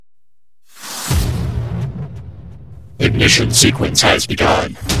Ignition sequence has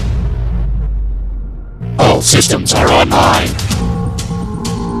begun. All systems are online.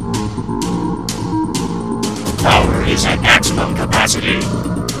 Power is at maximum capacity.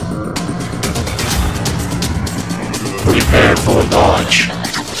 Prepare for launch.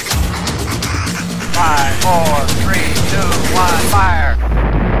 5, 4, 3, 2, 1, fire!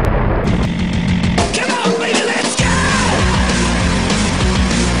 Come on, baby, let's go!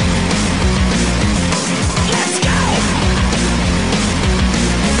 Let's go!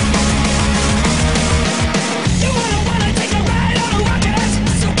 You wanna take a ride on a rocket?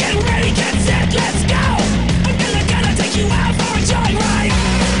 So get ready, get set, let's go! I'm gonna take you out for a joyride!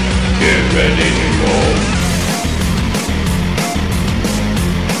 Get ready to go.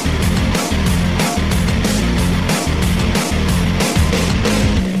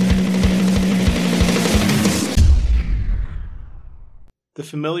 The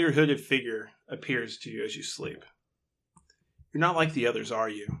familiar hooded figure appears to you as you sleep. You're not like the others, are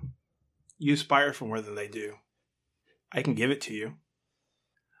you? You aspire for more than they do. I can give it to you.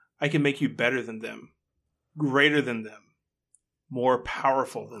 I can make you better than them, greater than them, more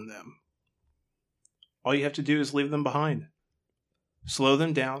powerful than them. All you have to do is leave them behind. Slow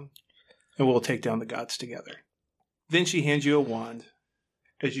them down, and we'll take down the gods together. Then she hands you a wand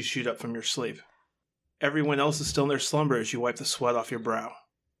as you shoot up from your sleep. Everyone else is still in their slumber as you wipe the sweat off your brow.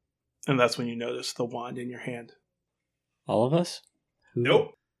 And that's when you notice the wand in your hand. All of us?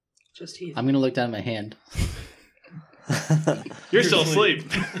 Nope. Just Heath. I'm going to look down at my hand. You're still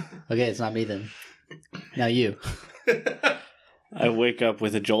asleep. Okay, it's not me then. Now you. I wake up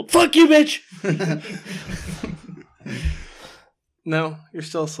with a jolt. Fuck you, bitch! No, you're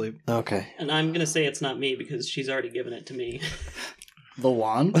still asleep. Okay. And I'm gonna say it's not me because she's already given it to me. The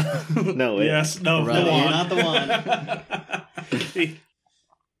wand? No, No, Right. the wand. Not the wand.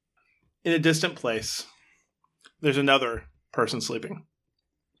 In a distant place, there's another person sleeping.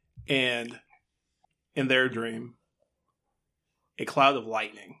 And in their dream, a cloud of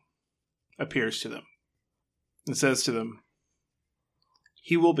lightning appears to them and says to them,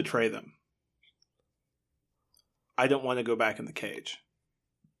 "He will betray them. I don't want to go back in the cage.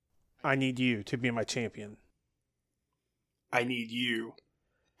 I need you to be my champion. I need you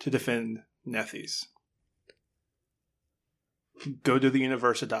to defend Nethys. Go to the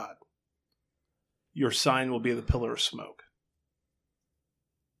Universidad. Your sign will be the pillar of smoke.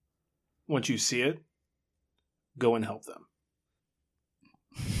 Once you see it, go and help them."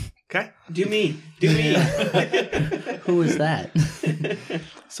 Okay? Do me. Do me. Who is that?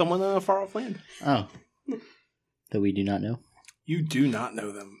 Someone in a far off land. Oh. That we do not know? You do not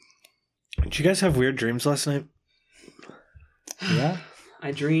know them. Did you guys have weird dreams last night? Yeah?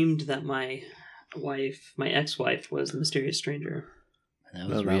 I dreamed that my ex-wife, was the mysterious stranger. That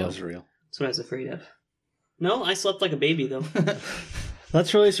was real. That was real. That's what I was afraid of. No, I slept like a baby, though.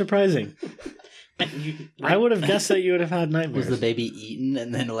 That's really surprising. I would have guessed that you would have had nightmares. Was the baby eaten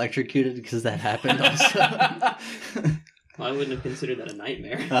and then electrocuted because that happened also? Well, I wouldn't have considered that a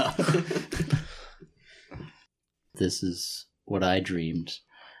nightmare. Oh. This is what I dreamed.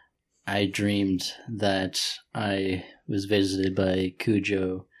 I dreamed that I was visited by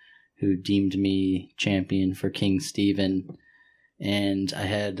Cujo, who deemed me champion for King Stephen, and I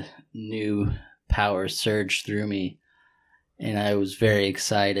had new power surge through me, and I was very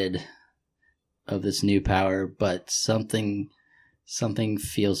excited of this new power, but something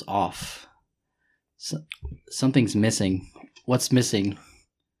feels off. Something's missing. What's missing?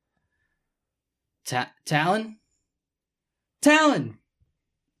 Talon? Talon!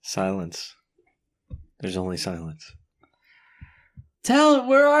 Silence. There's only silence. Talon,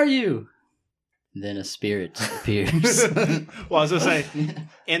 where are you? Then a spirit appears. Well, I was going to say,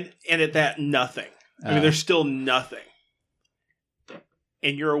 and at that, nothing. I mean, there's still nothing.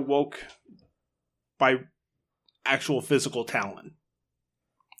 And you're awoke by actual physical Talon.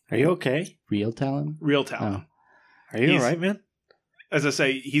 Are you okay? Real Talon? Real Talon. Are you alright, man? As I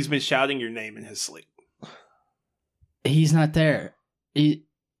say, he's been shouting your name in his sleep. He's not there.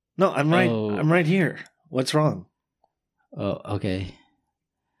 No, I'm right. Oh. I'm right here. What's wrong? Oh, okay.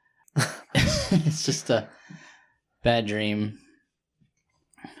 It's just a bad dream.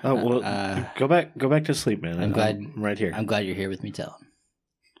 Oh well, go back to sleep, man. I'm glad. I'm right here. I'm glad you're here with me, Talon.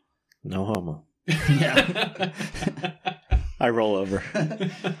 No homo. Yeah. I roll over.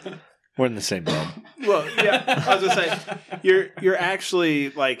 We're in the same bed. Well, yeah, I was going to say, you're actually,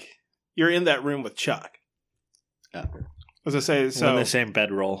 like, you're in that room with Chuck. Oh. As I say, so We're in the same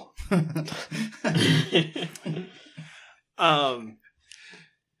bedroll.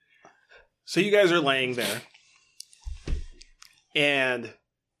 So you guys are laying there, and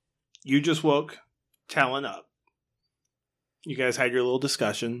you just woke Talon up, You guys had your little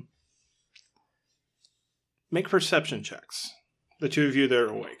discussion. Make perception checks. The two of you that are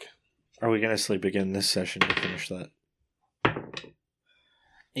awake. Are we going to sleep again this session to finish that?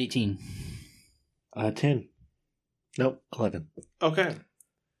 18. 10. Nope, 11. Okay.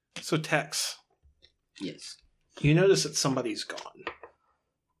 So, Tex, Yes. you notice that somebody's gone.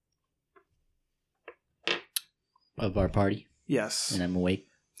 Of our party, Yes. and I'm awake.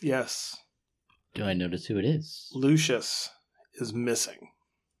 Yes. Do I notice who it is? Lucius is missing.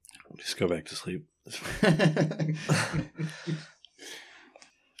 Just go back to sleep.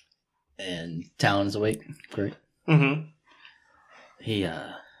 And Talon's awake. Great. Mm-hmm. Hey,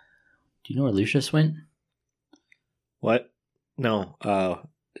 do you know where Lucius went? What? No,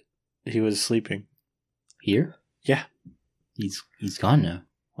 he was sleeping. Here? Yeah. He's gone now.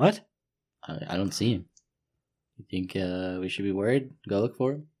 What? I don't see him. You think we should be worried? Go look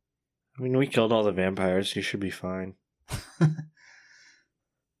for him? I mean, we killed all the vampires. He should be fine.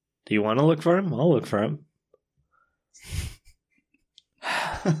 Do you want to look for him? I'll look for him.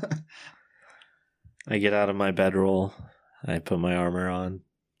 I get out of my bedroll. I put my armor on.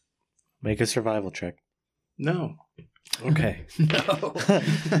 Make a survival check. No. Okay. No.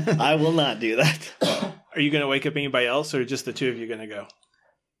 I will not do that. Are you going to wake up anybody else, or just the two of you going to go?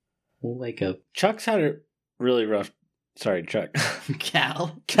 We'll wake up Chuck's had a really rough... Sorry, Chuck.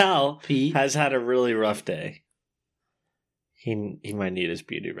 Cal. Cal Pete. has had a really rough day. He might need his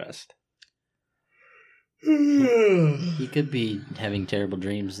beauty rest. He could be having terrible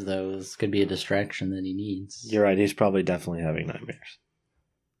dreams, though. This could be a distraction that he needs. You're right. He's probably definitely having nightmares.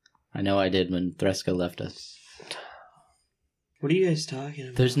 I know I did when Threska left us. What are you guys talking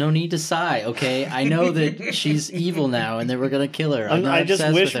about? There's no need to sigh, okay? I know that she's evil now and that we're going to kill her. I'm not I just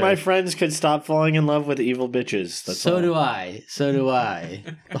obsessed wish with my her. friends could stop falling in love with evil bitches. That's So all. do I. So do I.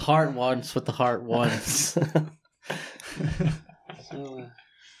 The heart wants what the heart wants. So,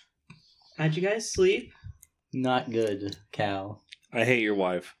 how'd you guys sleep? Not good, Cal. I hate your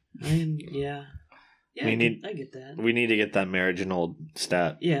wife. Yeah. We need- I get that. We need to get that marriage and old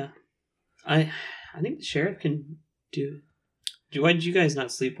stat. Yeah. I think the sheriff can do. Why did you guys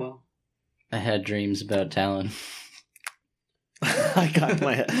not sleep well? I had dreams about Talon. I got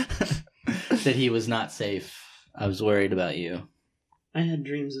my head. That he was not safe. I was worried about you. I had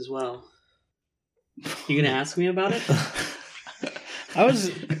dreams as well. You gonna ask me about it?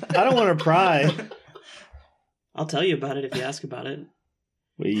 I don't want to pry. I'll tell you about it if you ask about it.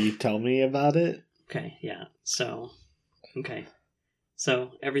 Will you tell me about it? Okay, yeah. So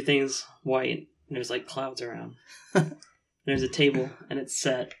everything's white and there's like clouds around. There's a table and it's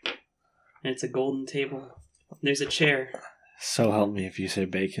set. And it's a golden table. There's a chair. So help me if you say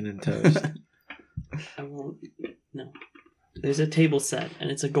bacon and toast. I won't. No. There's a table set and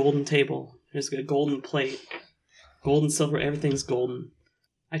it's a golden table. There's a golden plate. Golden silver, everything's golden.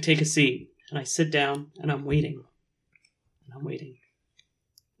 I take a seat and I sit down and I'm waiting. And I'm waiting.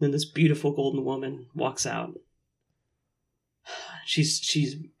 Then this beautiful golden woman walks out.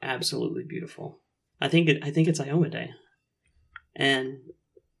 She's absolutely beautiful. I think it's Iomade. And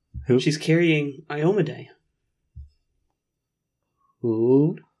Who? she's carrying Iomade.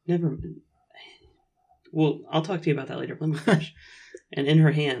 Ooh. Never. Well, I'll talk to you about that later. Let me finish. And in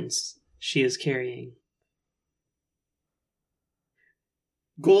her hands, she is carrying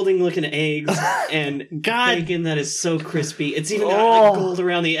golden looking eggs and God. bacon that is so crispy. It's even got Oh. like gold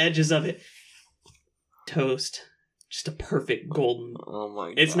around the edges of it. Toast. Just a perfect golden. Oh my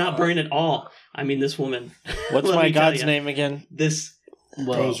god. It's not burnt at all. I mean, this woman. What's Let my me tell god's ya. name again? This,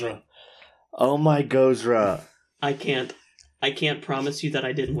 Well, Oh my Gozra. I can't promise you that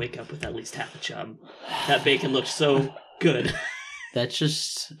I didn't wake up with at least half a chub. That bacon looked so good. that's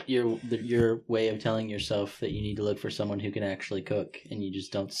just your way of telling yourself that you need to look for someone who can actually cook, and you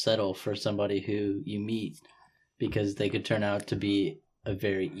just don't settle for somebody who you meet because they could turn out to be a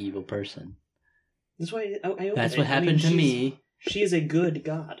very evil person. That's why I That's what happened to me. She is a good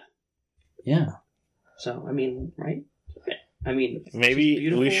god. Yeah. So, I mean, right? I mean, she's Maybe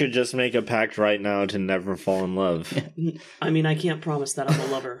beautiful. we should just make a pact right now to never fall in love. I mean, I can't promise that I'm a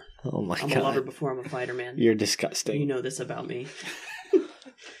lover. Oh my I'm a lover god. before I'm a fighter, man. You're You disgusting. know this about me.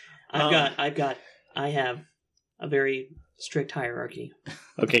 I have a very strict hierarchy.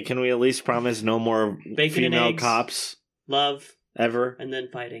 Okay, can we at least promise no more Bacon and female eggs. cops Love, ever? and then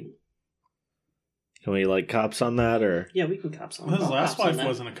fighting. Can we like cops on that, or Yeah, we can cops on. His I'll last cops on wife that.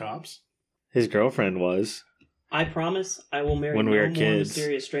 wasn't a cops. his girlfriend was? I promise I will marry When no we were more kids.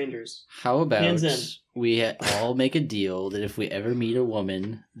 mysterious strangers. How about Hands in. we all make a deal that if we ever meet a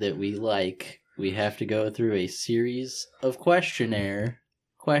woman that we like, we have to go through a series of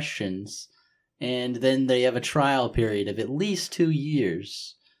questions, And then they have a trial period of at least 2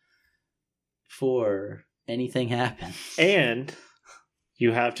 years before anything happens. And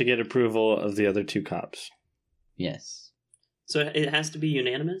you have to get approval of the other 2 cops. Yes. So it has to be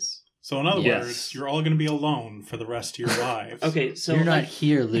unanimous? So in other Yes. words, you're all going to be alone for the rest of your lives. Okay, so You're not like,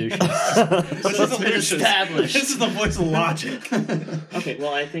 here, Lucius. This is been established. This is the voice of logic. okay,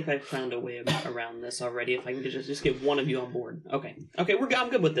 well, I think I found a way around this already. If I can just get one of you on board. Okay, I'm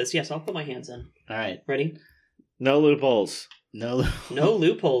good with this. Yes, I'll put my hands in. All right. Ready? No loopholes. No, No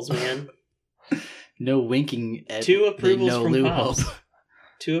loopholes, man. no winking at 2 the approvals no from loophole. cops.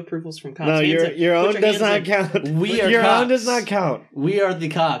 2 approvals from cops. No, Hands your in. your Put own your does hands not in. count. We are your cops. own does not count. We are the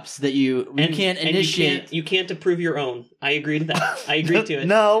cops that you can't And initiate. you can't approve your own. I agree to that. I agree to it.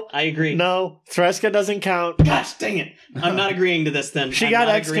 No, I agree. no. Threska doesn't count. Gosh dang it! I'm not agreeing to this. Then She I'm got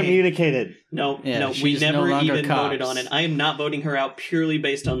not agreeing. excommunicated. No, Yeah, no, we she's no never longer even voted cops. on it. I am not voting her out purely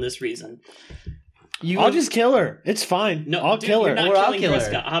based on this reason. You I'll just kill her. It's fine. No, I'll dude, kill her. You're not Or I'll killing kill her.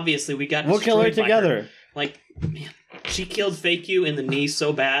 Kreska. Obviously, we got We'll kill her destroyed by together. Like, man, she killed Fake You in the knee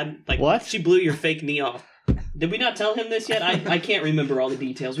so bad. Like, What? She blew your fake knee off. Did we not tell him this yet? I can't remember all the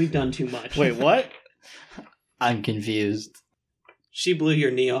details. We've done too much. Wait, what? I'm confused. She blew your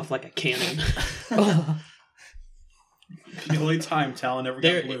knee off like a cannon. The only time Talon ever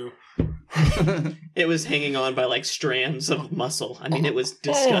There- got blue. It was hanging on by like strands of muscle. I mean, it was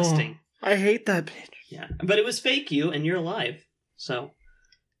disgusting. I hate that bitch. Yeah, but it was Fake You, and you're alive. So,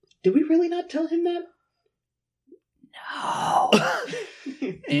 did we really not tell him that? No.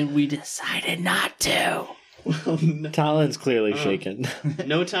 And we decided not to. Well, no, Talon's clearly shaken.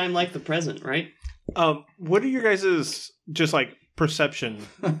 no time like the present, right? What are your guys' just like perception?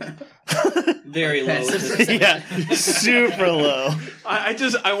 Very low. at this point. yeah, super low.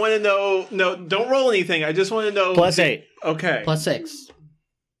 I want to know. No, don't roll anything. I just want to know. +8. Okay. +6.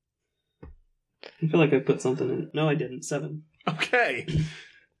 I feel like I put something in. No, I didn't. 7. Okay.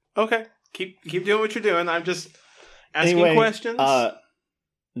 Okay. Keep doing what you're doing. I'm just asking Anyway, questions.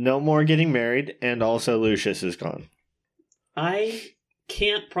 No more getting married, and also Lucius is gone. I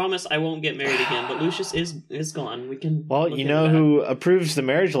can't promise I won't get married again, but Lucius is gone. We can. Well, look you into know that. who approves the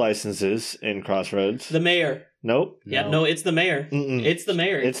marriage licenses in Crossroads? The mayor. Nope. Yeah, no, it's the mayor. Mm-mm. It's the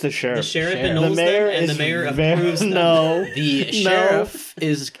mayor. It's the sheriff. The sheriff Sheriff. annuls The mayor them, and is the mayor very- approves them. No. The No. sheriff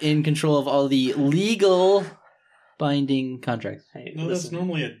is in control of all the legal binding contracts. Hey, No, that's listen,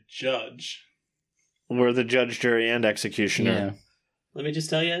 normally a judge. We're the judge, jury, and executioner. Yeah. let me just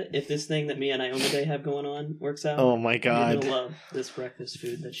tell you, if this thing that me and Iomade have going on works out, Oh my you're god. gonna love this breakfast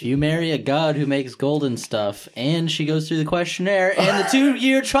food that If you marry a god who makes golden stuff and she goes through the questionnaire and the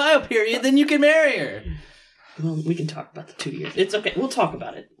 2-year trial period, then you can marry her. Well, we can talk about the 2 years. It's okay. We'll talk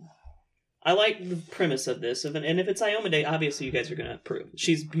about it. I like the premise of this, and if it's Iomade, obviously you guys are going to approve.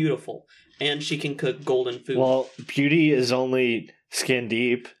 She's beautiful, and she can cook golden food. Well, beauty is only skin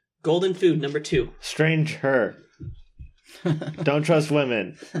deep. Golden food, number 2. Strange her. Don't trust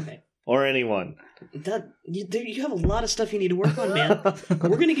women. Okay. Or anyone. You have a lot of stuff you need to work on, man.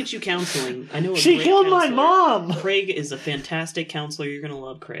 We're going to get you counseling. I know a She great killed my counselor. mom! Craig is a fantastic counselor. You're going to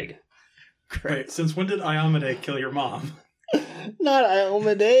love Craig. Wait, since when did Iomade kill your mom? Not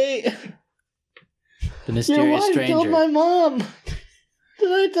Iomade. The Your mysterious wife killed stranger. my mom. Did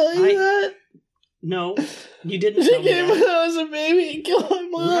I tell you that? No, you didn't She tell me came when that. I was a baby and killed my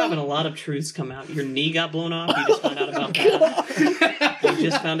mom. We're having a lot of truths come out. Your knee got blown off. You just found out about that. You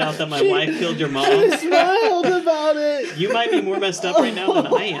just found out that my wife killed your I mom. smiled about it. You might be more messed up right now than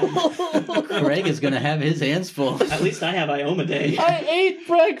I am. Craig is going to have his hands full. At least I have Iomade. I ate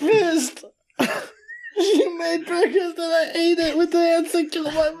breakfast. She made breakfast and I ate it with the hands that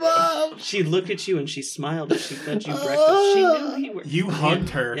killed my mom. She looked at you and she smiled as she fed you breakfast. She knew you were. You hugged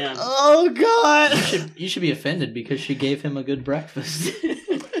her. Yeah. Oh god. You should be offended because she gave him a good breakfast.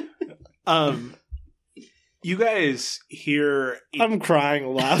 You guys hear. I'm crying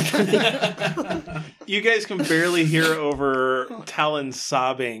loud. You guys can barely hear over Talon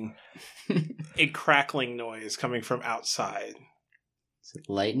sobbing a crackling noise coming from outside. Is it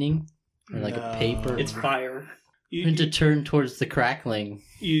lightning? Or like No. a paper? It's fire. You, going to turn towards the crackling.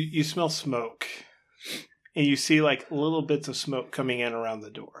 you smell smoke, and you see like little bits of smoke coming in around the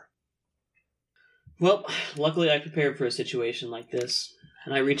door. Well, luckily I prepared for a situation like this.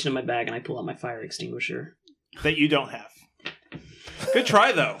 And I reach into my bag and I pull out my fire extinguisher. That you don't have. Good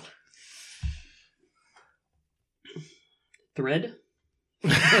try, though. Thread?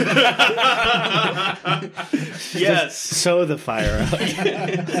 Yes. Sow the fire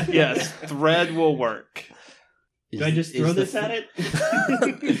out. Yes. Thread will work. Do I just throw this at it?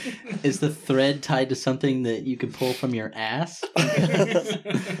 Is the thread tied to something that you can pull from your ass?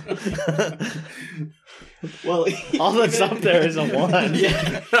 Well, all that's up there is a wand.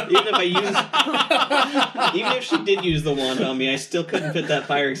 Yeah. Even if she did use the wand on me, I still couldn't fit that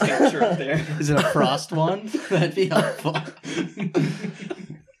fire extinguisher up there. Is it a frost wand? That'd be helpful.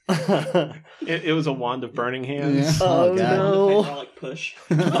 It was a wand of burning hands. Yeah. Oh, God. no. Hydraulic push.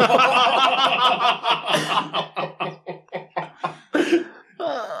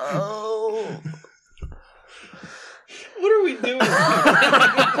 Oh. What are we doing?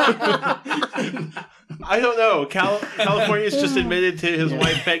 I don't know. California's just admitted to his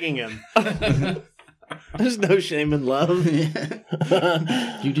wife pegging him. There's no shame in love.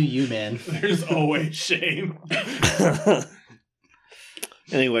 You do you, man. There's always shame.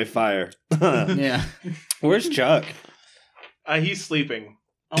 Anyway, fire. Yeah. Where's Chuck? He's sleeping.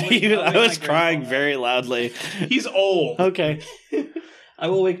 I'll wake I was my crying grandpa very loudly. He's old. Okay. up. I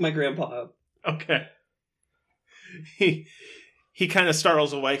will wake my grandpa up. Okay. He kind of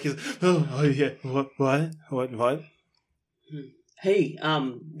startles awake. He's, oh yeah, what? Hey,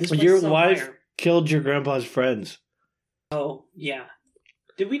 this place Your is on wife fire. killed your grandpa's friends. Oh, yeah.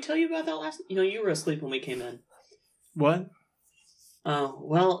 Did we tell you about that last? You were asleep when we came in. What? Oh,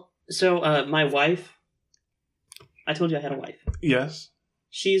 well, so my wife. I told you I had a wife. Yes.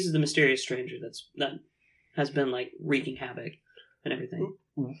 She's the mysterious stranger that has been like wreaking havoc and everything.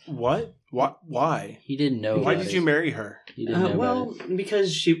 What? Why? He didn't know. Why about did it. you marry her? He didn't know about Well, it.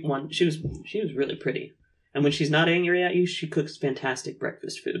 because she was really pretty, and when she's not angry at you, she cooks fantastic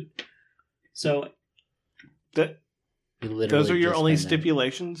breakfast food. So That He literally those are your just only been there.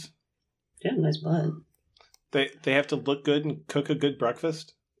 stipulations? she had a nice butt. They have to look good and cook a good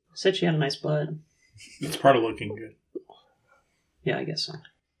breakfast? Said she had a nice butt. It's part of looking good. Yeah, I guess so.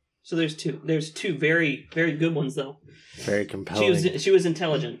 So there's two. There's two very, very good ones though. Very compelling. She was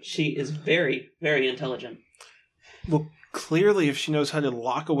intelligent. She is very, very intelligent. Well, clearly if she knows how to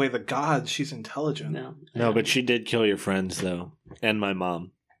lock away the gods, she's intelligent. No, but she did kill your friends, though. And my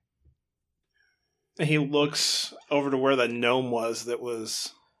mom. And he looks over to where the gnome was that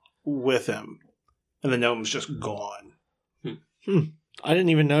was with him. And the gnome's just gone. I didn't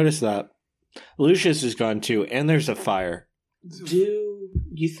even notice that. Lucius is gone, too. And there's a fire. Do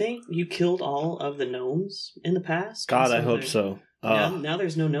you think you killed all of the gnomes in the past? God, And I hope there's- so. Now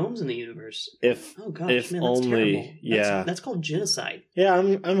there's no gnomes in the universe. If Oh gosh, If man, that's only- terrible. yeah. That's called genocide. Yeah,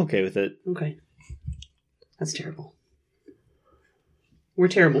 I'm okay with it. Okay, that's terrible. We're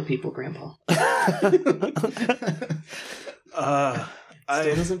terrible people, Grandpa. Still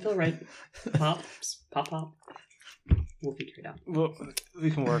doesn't feel right. Pop. We'll figure it out. Well, we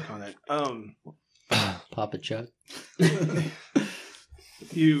can work on it. Papa Chuck.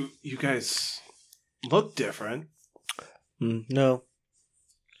 You guys look different. No.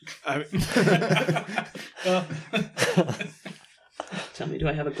 I Tell me, do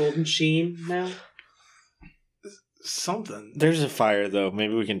I have a golden sheen now? something. There's a fire, though.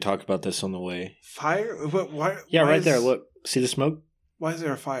 Maybe we can talk about this on the way. Fire? What? Why? Yeah, why right is- there. Look. See the smoke? Why is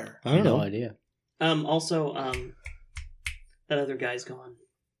there a fire? I don't no know. idea. Also, that other guy's gone.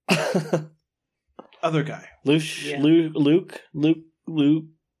 Other guy. Yeah.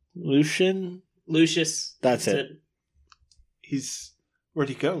 Lucian? Lucius. That's it. Where'd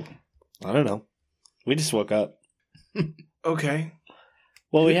he go? I don't know. We just woke up. Okay.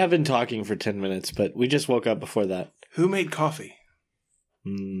 Well, we have been talking for 10 minutes, but we just woke up before that. Who made coffee?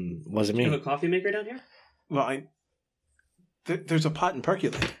 Wasn't You have me. a coffee maker down here? Well, there's a pot and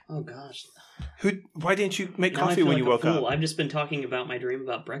percolate. Oh gosh. Why didn't you make Now I coffee feel when like you a woke fool. up? I've just been talking about my dream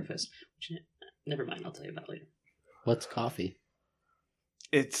about breakfast. Which, never mind, I'll tell you about later. What's coffee?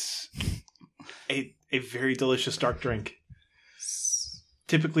 It's a very delicious dark drink.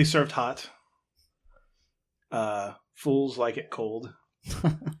 Typically served hot. Fools like it cold.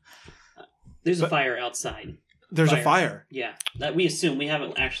 There's a But- fire outside. There's a fire. Yeah, that we assume. We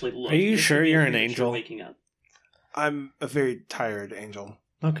haven't actually looked. Are you This sure would be a you're an premature angel? Waking up. I'm a very tired angel.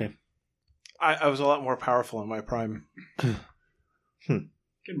 Okay. I was a lot more powerful in my prime. In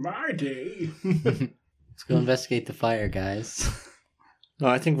my day. Let's go investigate the fire, guys. No,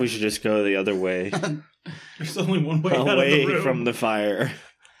 I think we should just go the other way. There's only one way out of Away the room. from the fire.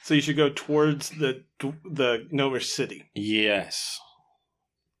 So you should go towards the gnomish city. Yes.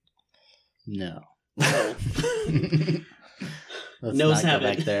 No. No. Let's Nose not go have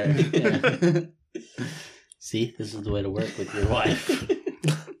back it. there. Yeah. See, this is the way to work with your wife.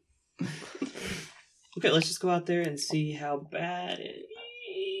 Okay, let's just go out there and see how bad it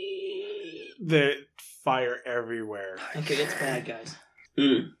is. The fire everywhere. Okay, it's bad, guys.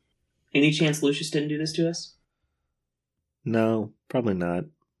 Any chance Lucius didn't do this to us? No, probably not.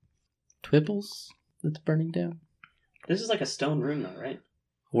 Twibbles that's burning down. This is like a stone room, though, right?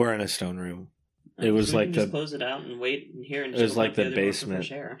 We're in a stone room. It was So we like can just the- close it out and wait in here and it just was like open up the other door for basement.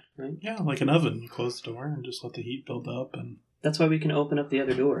 fresh air, right? Yeah, like an oven. You close the door and just let the heat build up. And That's why we can open up the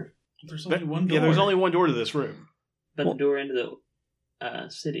other door. there's only one door. Yeah, there's only one door to this room. But Well- the door into the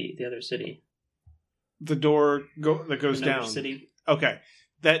city, the other city. The door that goes Another down. city. Okay,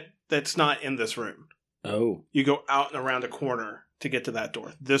 that's not in this room. Oh. You go out and around a corner to get to that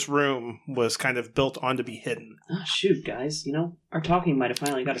door. This room was kind of built on to be hidden. Oh, shoot, guys. You know, our talking might have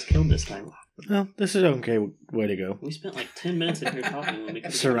finally got us killed this time. Well, this is an okay way to go. We spent like 10 minutes in here talking when we could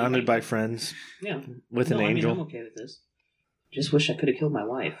have Surrounded by friends Yeah. with No, an angel. I mean, I'm okay with this. Just wish I could have killed my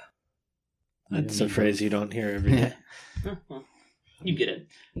wife. That's a phrase you don't hear every day. Huh, well, you get it.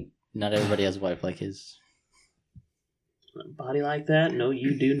 Not everybody has a wife like his. A body like that? No,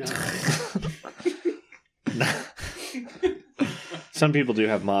 you do not. Some people do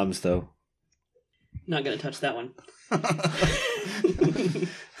have moms, though. Not gonna touch that one.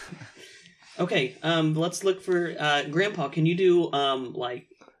 Okay, let's look for Grandpa. Can you do like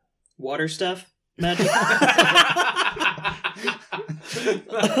water stuff magic?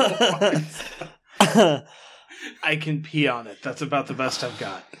 I can pee on it. That's about the best I've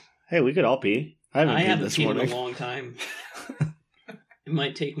got. Hey, we could all pee. I haven't I peed haven't this peed in morning. a long time. It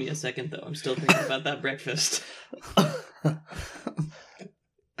might take me a second though. I'm still thinking about that breakfast.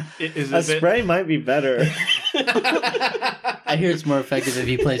 Is A it spray might be better. I hear it's more effective if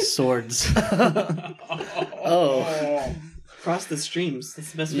you play swords. Oh. Cross the streams.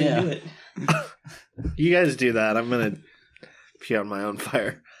 That's the best way Yeah. to do it. You guys do that. I'm going to pee on my own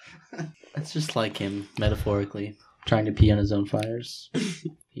fire. It's just like him, metaphorically, trying to pee on his own fires.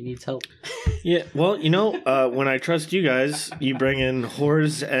 He needs help. Yeah, well, when I trust you guys, you bring in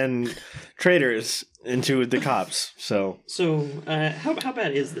whores and traitors into the cops. So So, how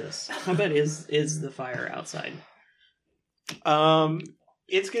bad is this? How bad is the fire outside?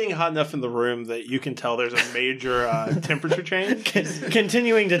 It's getting hot enough in the room that you can tell there's a major temperature change.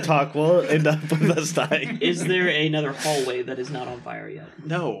 continuing to talk will end up with us dying. Is there another hallway that is not on fire yet?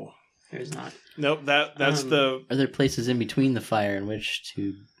 No, There's not. nope. That's the. Are there places in between the fire in which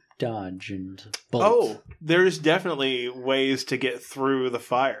to dodge and bolt? Oh, there's definitely ways to get through the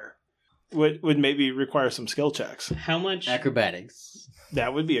fire. Would maybe require some skill checks. How much? Acrobatics.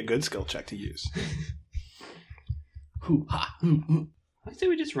 That would be a good skill check to use. Hoo ha. Hoo, hoo. I say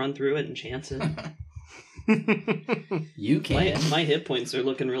we just run through it and chance it. You can. My hit points are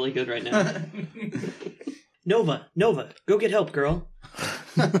looking really good right now. Nova, go get help, girl.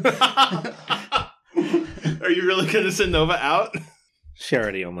 Are you really going to send Nova out? She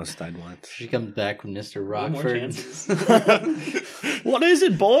already almost died once. She comes back with Mr. One more Rockford. chances. What is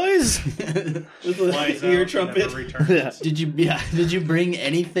it, boys? With Flies the ear out and trumpet. never returns. Yeah. Did you bring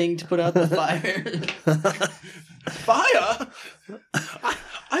anything to put out the fire? Fire?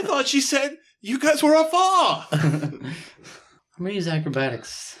 I thought she said you guys were afar. I'm gonna use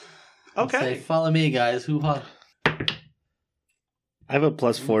acrobatics. Say, Okay. follow me, guys. Hoo ha. I have a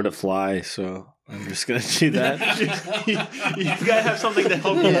 +4 to fly, so I'm just going to do that. you gotta have something to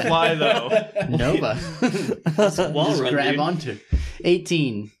help you fly, though. Nova. Wall Just run, grab dude. onto it.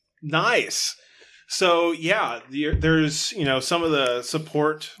 18. Nice. So yeah, there's some of the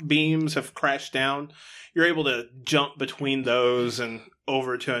support beams have crashed down. You're able to jump between those and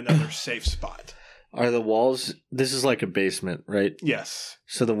over to another safe spot. Are the walls... This is like a basement, right? Yes.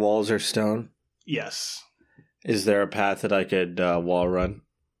 So the walls are stone? Yes. Is there a path that I could wall run?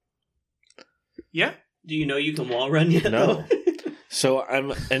 Yeah. Do you know you can wall run yet? No. So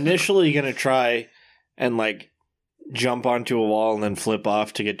I'm initially going to try and jump onto a wall and then flip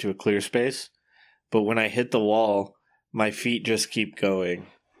off to get to a clear space. But when I hit the wall, my feet just keep going.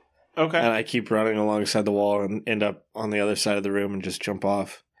 Okay. And I keep running alongside the wall and end up on the other side of the room and just jump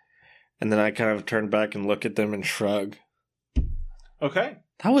off. And then I kind of turn back and look at them and shrug. Okay.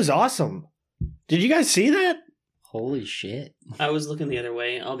 That was awesome. Did you guys see that? Holy shit. I was looking the other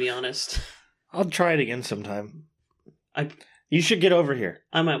way, I'll be honest. I'll try it again sometime. I You should get over here.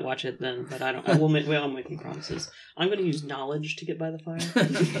 I might watch it then, but I don't. I will make. Well, I'm making promises. I'm going to use knowledge to get by the fire.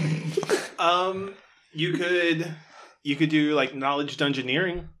 You could do knowledge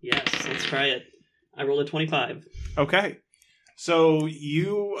dungeoneering. Yes, let's try it. I rolled a 25. Okay. So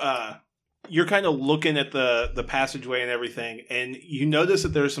you're kind of looking at the passageway and everything, and you notice that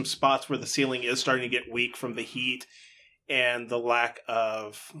there's some spots where the ceiling is starting to get weak from the heat and the lack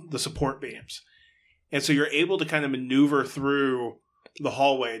of the support beams. And so you're able to kind of maneuver through the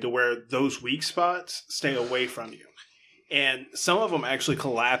hallway to where those weak spots stay away from you. And some of them actually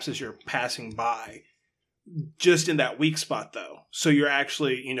collapse as you're passing by. just in that weak spot, though. So you're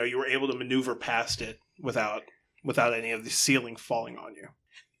actually, you were able to maneuver past it without any of the ceiling falling on you.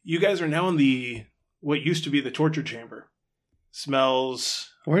 You guys are now in what used to be the torture chamber. Smells.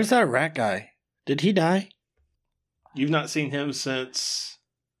 Where's that rat guy? Did he die? You've not seen him since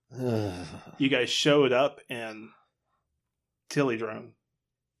you guys showed up in Tillydrome.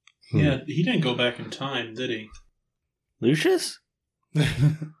 Yeah, he didn't go back in time, did he? Lucius?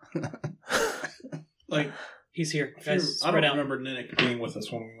 Like, He's here. I Guys, don't spread out. remember Ninnick being with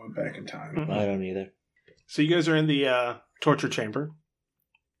us when we went back in time. I don't either. So you guys are in the torture chamber.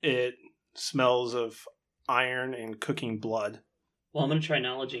 It smells of iron and cooking blood. Well, I'm going to try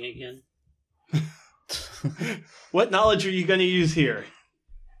knowledging again. What knowledge are you going to use here?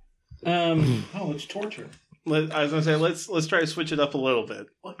 Oh, it's torture. I was going to say, let's try to switch it up a little bit.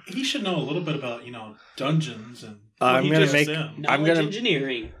 Well, he should know a little bit about, dungeons and... I'm he gonna just make. Sim. Knowledge I'm gonna.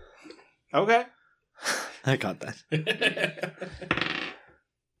 engineering. Okay. I got that.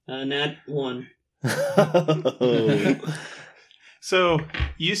 Nat 1. So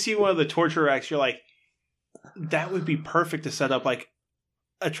you see one of the torture racks. You're like, that would be perfect to set up like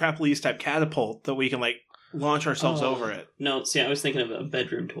a trapeze type catapult that we can like launch ourselves over it. No, see, I was thinking of a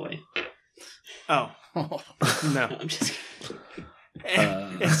bedroom toy. Oh, No, no. I'm just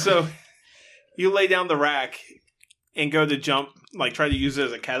And so you lay down the rack and go to jump, like try to use it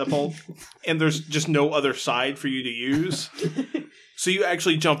as a catapult, and there's just no other side for you to use. So you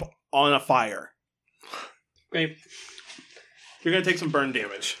actually jump on a fire. Great. You're going to take some burn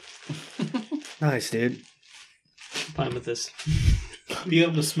damage. Nice, dude. I'm fine with this. Be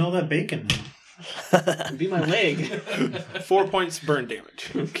able to smell that bacon now. It'd be my leg. 4 points burn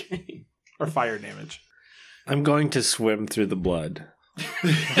damage. Okay. Or fire damage. I'm going to swim through the blood.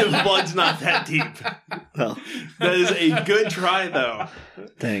 The blood's not that deep. Well, That is a good try, though.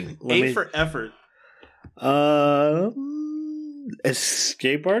 dang. A for effort.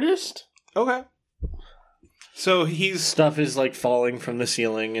 Escape artist? Okay. So he's... Stuff is like falling from the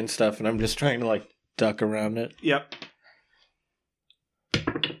ceiling and stuff, and I'm just trying to like duck around it. Yep.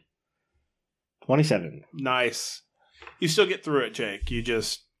 27. Nice. You still get through it, Jake. You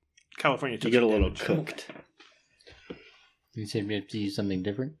just... California took You get a some little damage. cooked. You said we have to use something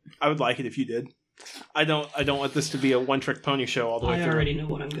different? I would like it if you did. I don't want this to be a one-trick pony show all the way I through. already know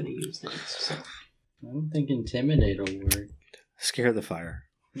what I'm going to use next. So. I don't think Intimidate will work. Scare the fire.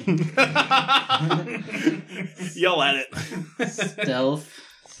 Yell at it. Stealth,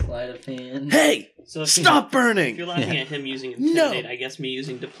 sleight of hand. Hey! So if Stop If burning! you're laughing at him using intimidate, I guess me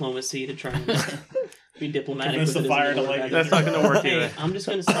using diplomacy to try and be diplomatic Convince with the it fire isn't to gonna light work. That's not going to work Hey, either. I'm just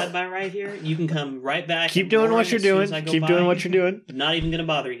going to slide by right here. You can come right back. Keep and doing warn what you're as soon doing. as I go Keep by. doing what you're doing. Not even going to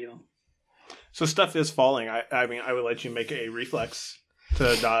bother you. So stuff is falling. I mean, I would let you make a reflex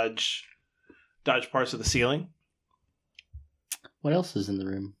to dodge parts of the ceiling. What else is in the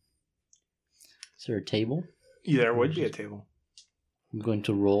room? Is there a table? There would be a table. I'm going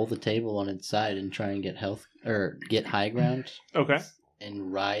to roll the table on its side and try and get health or get high ground Okay.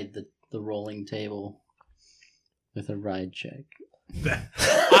 and ride the rolling table with a ride check. That's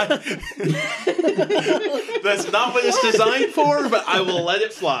not what it's designed for, but I will let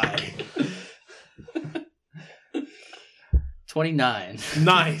it fly. 29.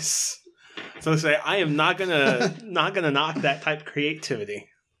 Nice. So say I am not gonna knock that type of creativity.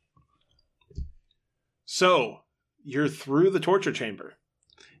 So you're through the torture chamber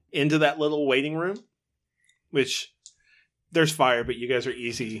into that little waiting room, which there's fire, but you guys are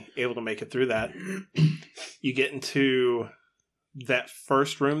able to make it through that. You get into that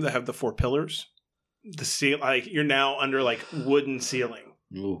first room that have the 4 pillars. The like you're now under like wooden ceiling,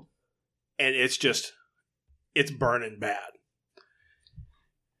 Ooh. and it's burning bad.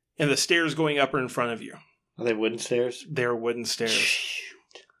 And the stairs going up are in front of you. Are they wooden stairs? They're wooden stairs.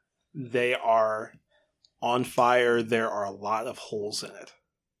 They are on fire. There are a lot of holes in it.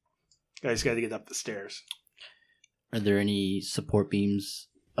 Guys got to get up the stairs. Are there any support beams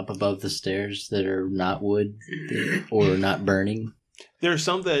up above the stairs that are not wood or not burning? There are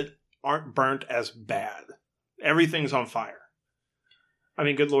some that aren't burnt as bad. Everything's on fire. I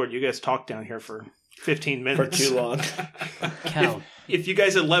mean, good Lord, you guys talked down here for 15 minutes. For too long. Cal, If you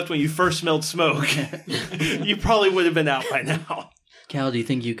guys had left when you first smelled smoke, you probably would have been out by now. do you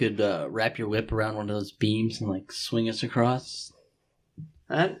think you could wrap your whip around one of those beams and like swing us across?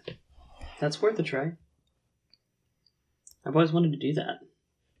 That's worth a try. I've always wanted to do that.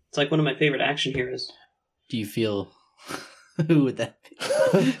 It's like one of my favorite action heroes. Do you feel... Who would that be?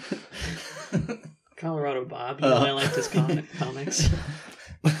 Colorado Bob. You know, I liked his comics.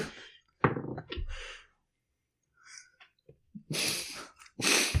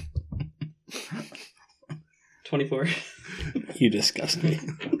 24. You disgust me.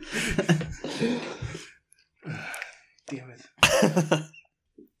 Damn it.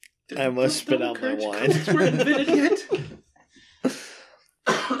 I must spit out my wine. We're invented yet.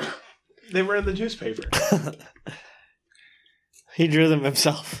 They were in the newspaper. He drew them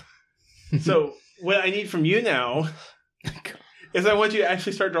himself. So what I need from you now is I want you to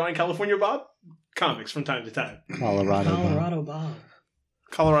actually start drawing California Bob comics from time to time. Colorado Bob.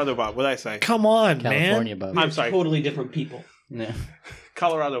 Colorado Bob. What did I say? Come on, California man. Bob. I'm sorry. Totally different people. Yeah.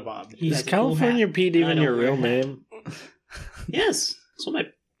 Colorado Bob. He Is has a cool California hat. Pete I even don't your wear real a hat. name? Yes. So my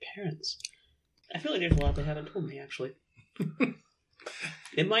parents. I feel like there's a lot they haven't told me, actually.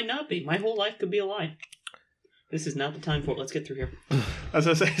 It might not be. My whole life could be a lie. This is not the time for it. Let's get through here. As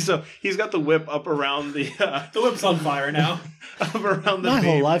I say, so he's got the whip up around the The whip's on fire now. up around the My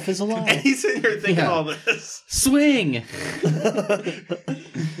whole beam. life is a And lie. he's sitting here thinking Yeah. all this. Swing!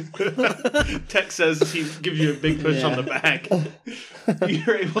 Tex says he gives you a big push on Yeah. the back.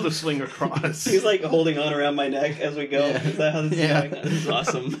 You're able to swing across. He's like holding on around my neck as we go. Yeah. Is that how this Yeah. is going? This is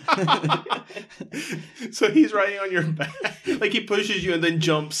awesome. So he's riding on your back. Like he pushes you and then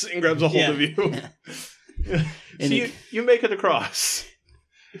jumps and grabs a hold Yeah. of you. So And you make it across.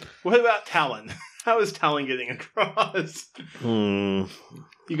 What about Talon? How is Talon getting across? You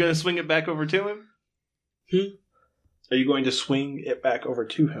going to swing it back over to him? Are you going to swing it back over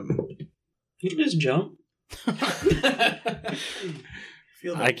to him? You can just jump.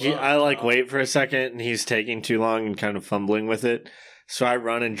 Feel the I love, like Bob. wait for a second and he's taking too long and kind of fumbling with it. So I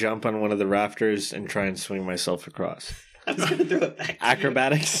run and jump on one of the rafters and try and swing myself across. I was going to throw it back.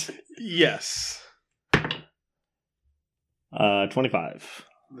 Acrobatics? Yes. 25.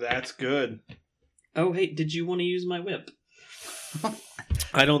 That's good. Oh, hey, did you want to use my whip?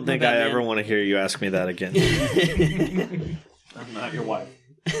 I don't think bad, I man. ever want to hear you ask me that again. I'm not your wife.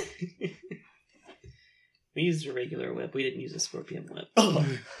 We used a regular whip. We didn't use a scorpion whip.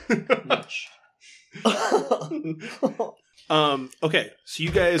 Much. Okay, so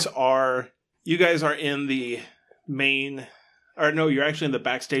you guys are in the main, or no, you're actually in the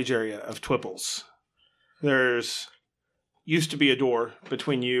backstage area of Twipples. There's used to be a door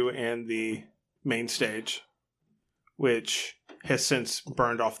between you and the main stage, which has since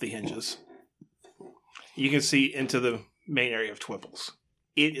burned off the hinges. You can see into the main area of Twipples.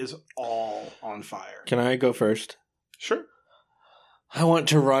 It is all on fire. Can I go first? Sure. I want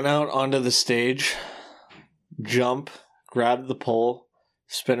to run out onto the stage, jump, grab the pole,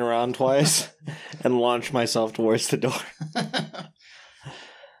 spin around twice, and launch myself towards the door.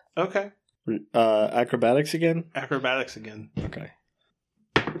 Okay. Acrobatics again? Acrobatics again. Okay.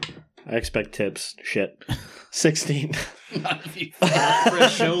 I expect tips. Shit. 16. Not if you for a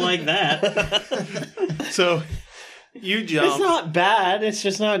show like that. So you jump. It's not bad. It's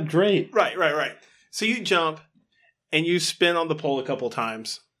just not great. Right. So you jump and you spin on the pole a couple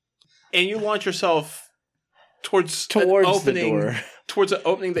times, and you launch yourself towards an Towards the opening, door. towards an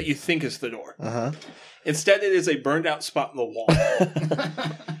opening that you think is the door. Uh-huh. Instead, it is a burned out spot in the wall.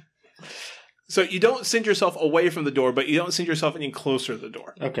 So you don't send yourself away from the door, but you don't send yourself any closer to the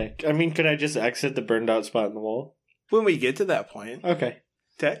door. Okay. I mean, could I just exit the burned out spot in the wall? When we get to that point, Okay.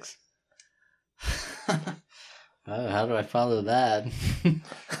 Tex, Oh, how do I follow that?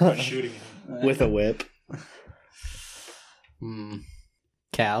 Shooting him. With a whip.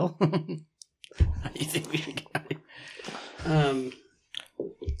 Cal? How do you think we should go?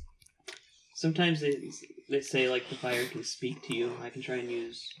 Sometimes they say like the fire can speak to you. I can try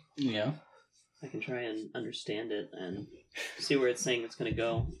and understand it and see where it's saying it's going to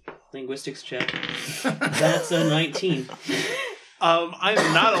go. Linguistics check. That's a 19. I'm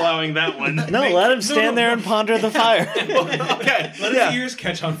not allowing that one. No, let him stand there and ponder the fire. Okay. Let his ears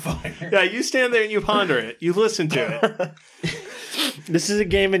catch on fire. Yeah, you stand there and you ponder it. You listen to it. This is a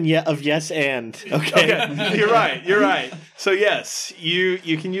game of yes and. Okay. Okay, you're right. So yes,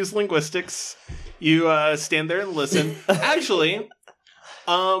 you can use linguistics. You stand there and listen. Actually,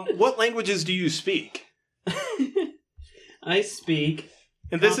 what languages do you speak? I speak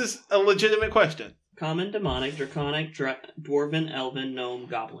And this is a legitimate question. Common, Demonic, Draconic, Dwarven, Elven, Gnome,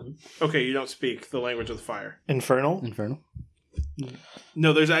 Goblin. Okay, you don't speak the language of the fire. Infernal? Infernal?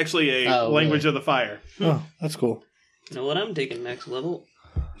 No, there's actually a Oh, language really? of the fire. Oh, that's cool. You know what? I'm taking next level.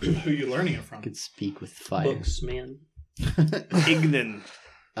 Who are you learning it I from? could speak with fire. Books, man. Ignan.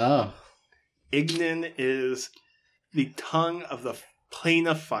 Oh. Ignan is the tongue of the plane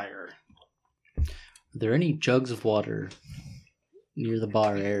of fire. Are there any jugs of water near the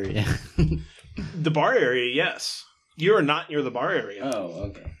bar area? The bar area, yes. You are not near the bar area. Oh,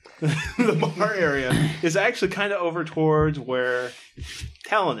 okay. The bar area is actually kind of over towards where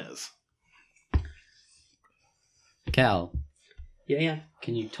Talon is. Cal, Yeah.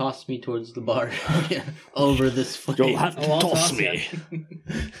 can you toss me towards the bar over this flame? You'll have to Oh, I'll toss toss me.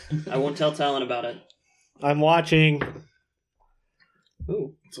 I won't tell Talon about it. I'm watching.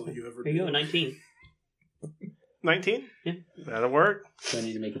 Ooh, That's all you ever here you do. go, 19. 19? Yeah. That'll work. Do I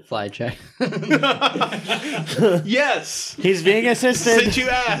need to make a fly check? Yes! He's being assisted. Since you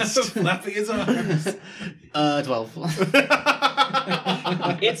asked. Flapping his arms. 12.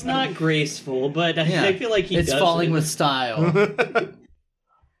 It's not graceful, but Yeah. I feel like he It's does falling it. with style.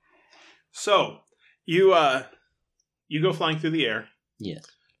 So, you go flying through the air Yes.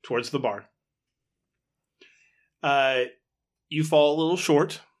 towards the bar. You fall a little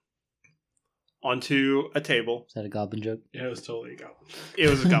short onto a table. Is that a goblin joke? Yeah, it was totally a goblin. It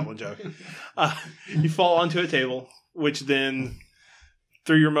was a goblin joke. You fall onto a table, which then,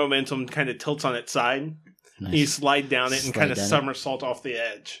 through your momentum, kind of tilts on its side. Nice. You slide down it and Slide kind of down it. somersault off the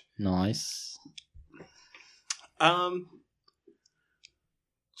edge. Nice.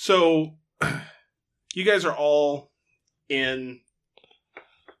 So you guys are all in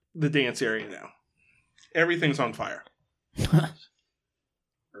the dance area now. Everything's on fire. Everything.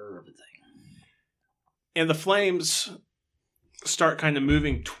 And the flames start kind of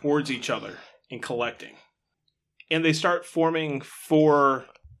moving towards each other and collecting. And they start forming 4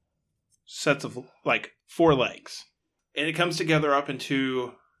 sets of, 4 legs. And it comes together up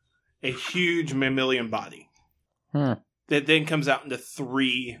into a huge mammalian body. Huh. That then comes out into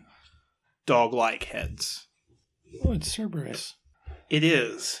 3 dog-like heads. Oh, it's Cerberus. It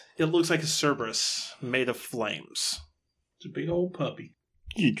is. It looks like a Cerberus made of flames. It's a big old puppy.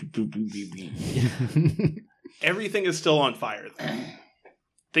 Everything is still on fire, though.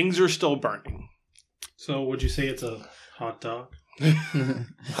 Things are still burning. So, would you say it's a hot dog?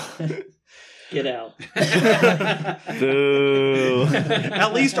 Get out. Boo.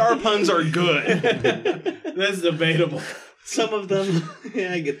 At least our puns are good. That's debatable. Some of them,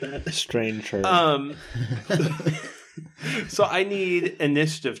 yeah, I get that. Stranger. So I need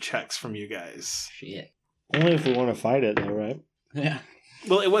initiative checks from you guys. Shit. Only if we want to fight it, though, right? Yeah.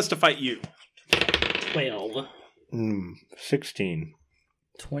 Well, it was to fight you. 12. 16.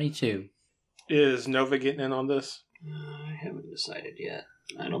 22. Is Nova getting in on this? I haven't decided yet.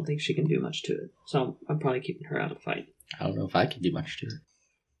 I don't think she can do much to it. So I'm probably keeping her out of the fight. I don't know if I can do much to it.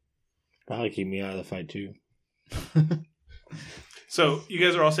 Probably keep me out of the fight, too. So you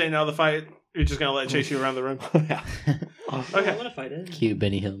guys are all saying now the fight. You're just gonna let it chase you around the room. Yeah. I want to fight it. Cue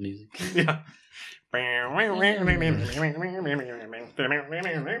Benny Hill music. Yeah.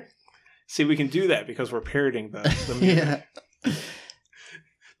 See, we can do that because we're parroting the music. Yeah.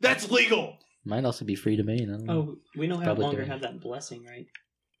 That's legal. Might also be free domain. I don't know. Oh, we no Probably longer do. have that blessing, right?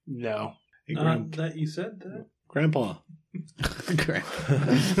 No. Hey, that you said that? Grandpa. Correct.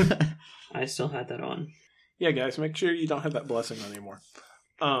 I still had that on. Yeah, guys, make sure you don't have that blessing on anymore.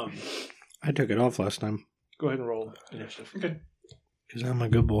 I took it off last time. Go ahead and roll initiative. Okay. Because I'm a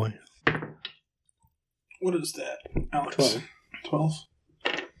good boy. What is that, Alex? 12. 12?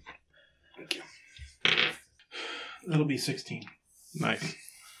 Thank you. That'll be 16. Nice.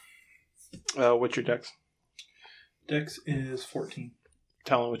 What's your dex? Dex is 14.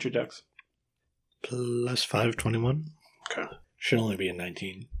 Talon, what's your dex? Plus 5, 21. Okay. Should only be a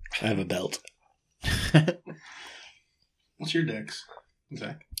 19. I have a belt. What's your dex,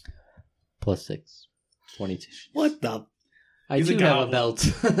 Zach? Plus 6. 22. What the? I He's a do have a goblin. belt.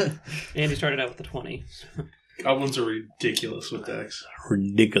 Andy started out with the 20. Goblins are ridiculous with dex.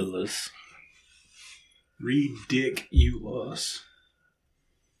 Ridiculous. Ridiculous.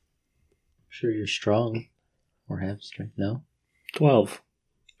 Sure you're strong. Or have strength. No? 12.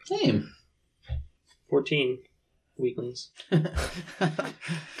 Same. 14 weaklings.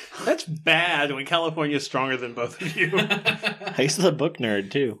 That's bad when California's stronger than both of you. He's the book nerd,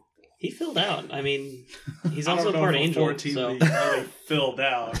 too. He filled out. I mean, he's I also don't know part if a angel. 14 So. would be really filled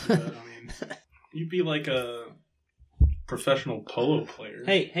out. But, I mean, you'd be like a professional polo player.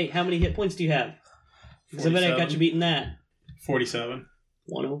 Hey, how many hit points do you have? Somebody got 47. you beating that. 47.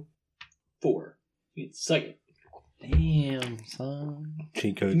 104. You suck it. Damn, son.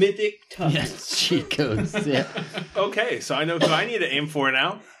 Cheat codes. Mythic toughness. Yes, cheat codes. Yeah. Okay, so I know who I need to aim for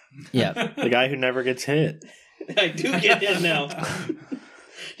now. Yeah. The guy who never gets hit. I do get him now.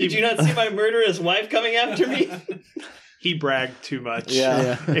 Did you not see my murderous wife coming after me? He bragged too much.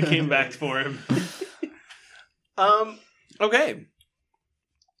 Yeah. It came back for him. Okay.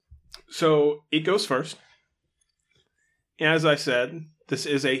 So it goes first. And as I said, this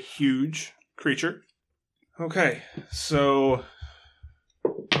is a huge creature. Okay, so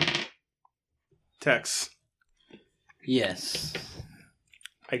Tex, Yes.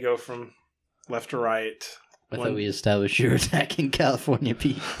 I go from left to right. I thought we established you were attacking California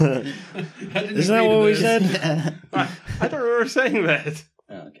Pete. Isn't that what we said? Yeah. I don't remember saying that.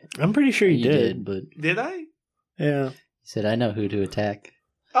 Oh, okay. I'm pretty sure you did. but Did I? Yeah. he said, I know who to attack.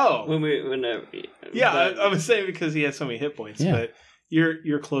 Oh, yeah. I was saying because he has so many hit points, Yeah. but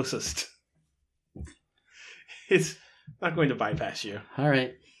you're closest. It's not going to bypass you. All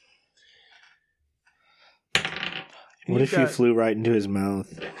right. What if you flew right into his mouth?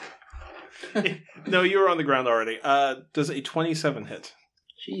 No, you were on the ground already. Does a 27 hit?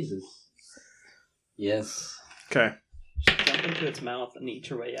 Jesus. Yes. Okay. Jump into its mouth and eat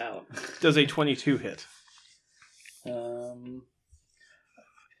your way out. Does a 22 hit? If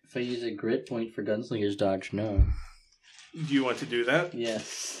I use a grit point for Gunslinger's Dodge, no. Do you want to do that?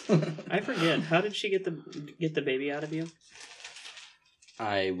 Yes. I forget. How did she get the baby out of you?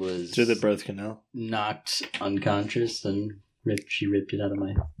 I was Through the birth canal. knocked unconscious and she ripped it out of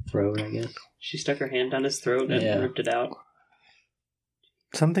my throat, I guess. She stuck her hand down his throat and Yeah. ripped it out.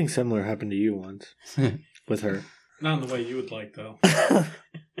 Something similar happened to you once with her. Not in the way you would like, though.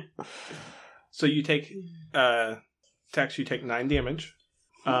 So you take Tex, you take 9 damage.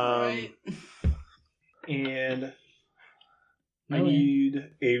 Right. And I No way.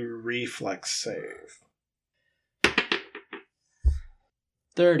 need a reflex save.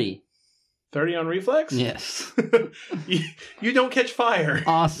 30. 30 on reflex? Yes. you don't catch fire.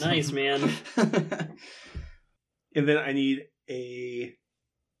 Awesome. Nice, man. And then I need a...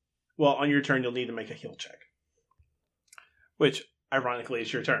 Well, on your turn, you'll need to make a heal check. Which, ironically,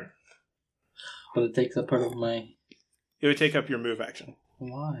 is your turn. But it takes up part of my... It would take up your move action.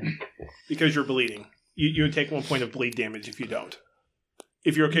 Why? Because you're bleeding. You would take 1 point of bleed damage if you don't.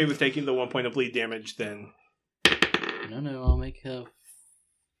 If you're okay with taking the 1 point of bleed damage, then... No, I'll make a...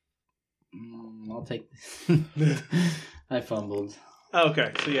 I'll take... I fumbled.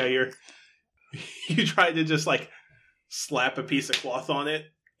 Okay, so yeah, you tried to just, like, slap a piece of cloth on it,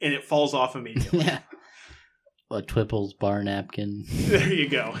 and it falls off immediately. Yeah. A Twipple's bar napkin There you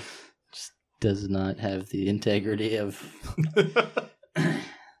go. does not have the integrity of But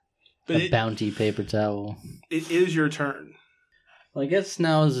a bounty paper towel. it is your turn. Well, I guess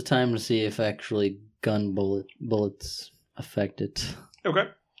now is the time to see if actually gun bullets affect it. Okay.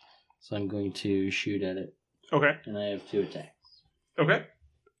 So I'm going to shoot at it, Okay. and I have 2 attacks. Okay.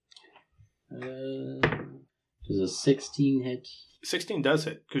 Does a 16 hit? 16 does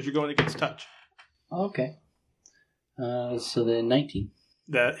hit, because you're going against touch. Okay. So then 19.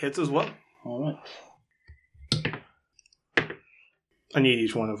 That hits as well. All right. I need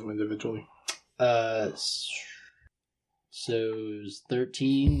each one of them individually. So it was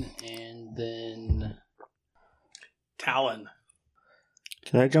 13, and then Talon.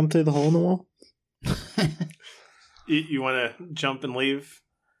 Can I jump through the hole in the wall? You want to jump and leave?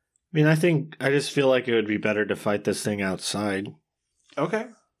 I mean, I just feel like it would be better to fight this thing outside. Okay.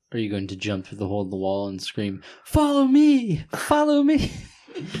 are you going to jump through the hole in the wall and scream, "Follow me! Follow me!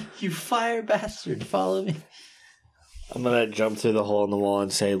 You fire bastard! Follow me!" I'm gonna jump through the hole in the wall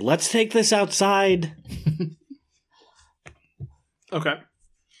and say, "Let's take this outside." Okay.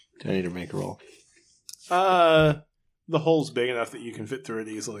 Do I need to make a roll? The hole's big enough that you can fit through it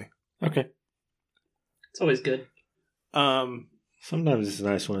easily. Okay. It's always good. Sometimes it's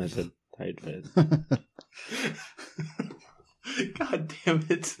nice when it's a tight fit. God damn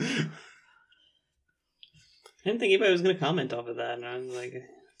it. I didn't think anybody was going to comment off of that, and I was like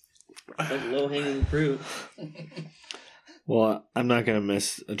low-hanging fruit. Well, I'm not gonna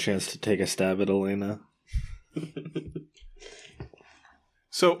miss a chance to take a stab at Elena.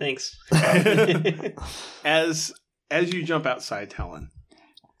 So Thanks. as you jump outside, Talon,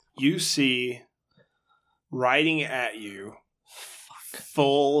 you see riding at you,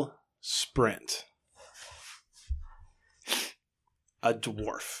 full sprint, a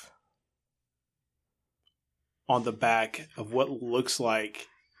dwarf on the back of what looks like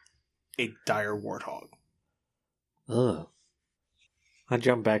a dire warthog. Ugh. I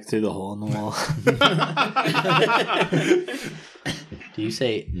jump back through the hole in the wall. Do you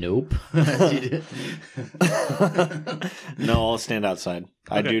say nope? No, I'll stand outside.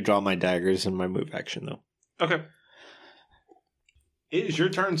 I Okay. do draw my daggers in my move action, though. Okay. It is your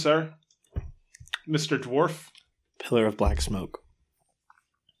turn, sir. Mr. Dwarf. Pillar of black smoke.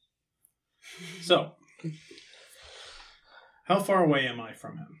 So, how far away am I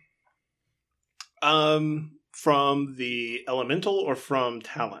from him? From the elemental or from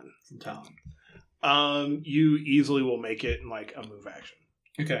Talon? From Talon. You easily will make it in like a move action.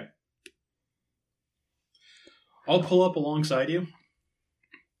 Okay. I'll pull up alongside you.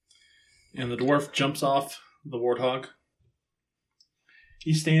 And the dwarf jumps off the warthog.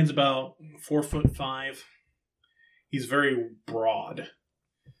 He stands about 4'5", He's very broad.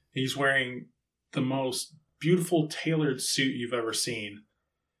 He's wearing the most beautiful tailored suit you've ever seen.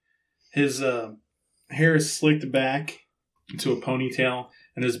 His hair is slicked back into a ponytail,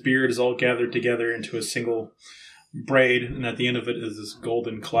 and his beard is all gathered together into a single braid, and at the end of it is this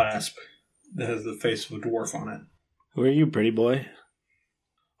golden clasp that has the face of a dwarf on it. Who are you, pretty boy?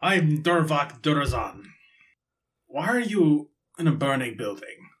 I'm Durvak Durazan. Why are you in a burning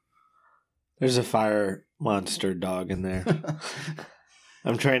building? There's a fire monster dog in there.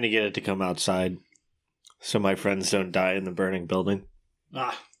 I'm trying to get it to come outside so my friends don't die in the burning building.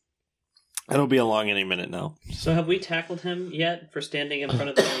 Ah, It'll be along any minute now. So have we tackled him yet for standing in front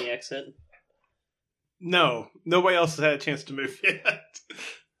of them on the exit? No, nobody else has had a chance to move yet.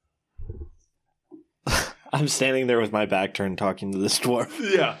 I'm standing there with my back turned talking to this dwarf.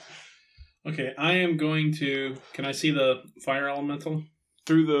 Yeah. okay. I am going to... Can I see the fire elemental?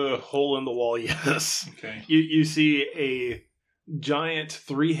 Through the hole in the wall, yes. Okay. You see a giant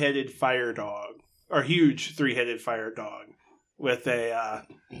three-headed fire dog, or huge three-headed fire dog, with a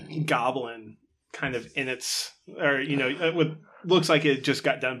goblin kind of in its, or with looks like it just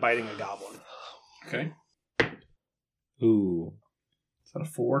got done biting a goblin. Okay. Ooh. Is that a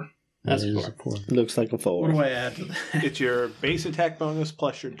 4? That's That is a a 4. Looks like a 4. What do I add to that? It's your base attack bonus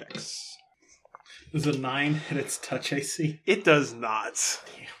plus your dex. Is a 9 hit its touch AC? It does not.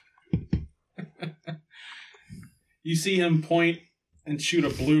 You see him point and shoot a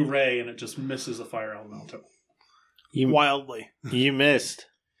blue ray, and it just misses a fire elemental. Wildly. You missed.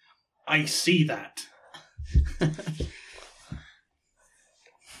 I see that.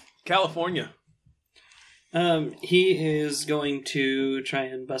 California. He is going to try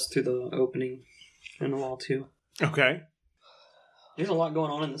and bust through the opening in the wall too. Okay. There's a lot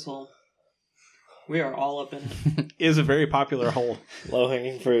going on in this hole. We are all up in it. Is a very popular hole. Low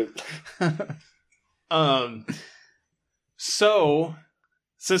hanging fruit. So,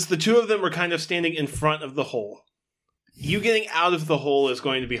 since the two of them were kind of standing in front of the hole, you getting out of the hole is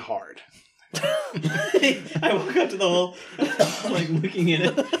going to be hard. I walk up to the hole, like looking in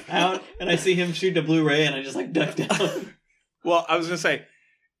it out, and I see him shoot a blue ray, and I just like duck down. Well, I was going to say,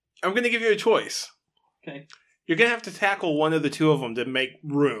 I'm going to give you a choice. Okay. You're going to have to tackle one of the two of them to make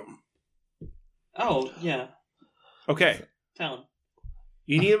room. Oh, yeah. Okay. Talon.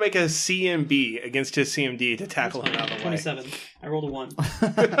 You need to make a CMB against his CMD to tackle him out of the way. 27. I rolled a 1.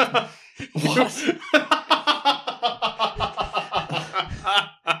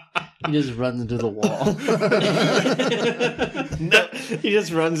 He just runs into the wall. No, he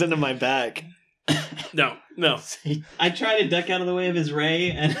just runs into my back. No. I try to duck out of the way of his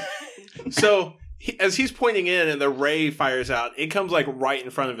ray, and So, as he's pointing in and the ray fires out, it comes like right in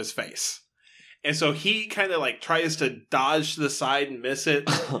front of his face. And so he kind of like tries to dodge to the side and miss it.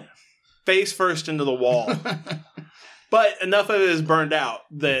 Face first into the wall. But enough of it is burned out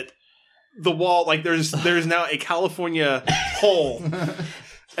that the wall, like there's now a California hole.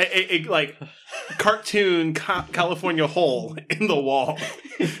 A like cartoon California hole in the wall.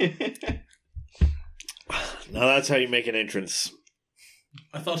 Now that's how you make an entrance.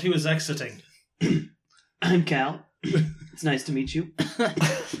 I thought he was exiting. I'm Cal. It's nice to meet you.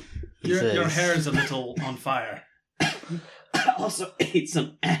 Your hair is a little on fire. I also ate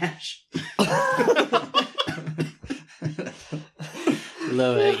some ash.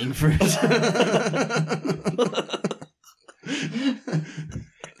 Low hanging fruit.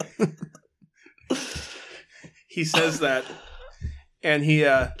 He says that, and he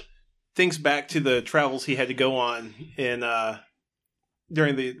thinks back to the travels he had to go on while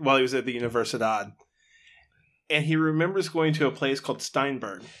he was at the Universidad, and he remembers going to a place called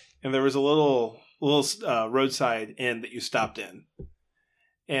Steinberg, and there was a little roadside inn that you stopped in,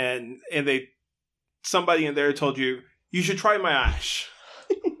 and somebody in there told you should try my ash.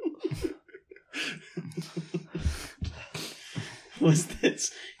 Was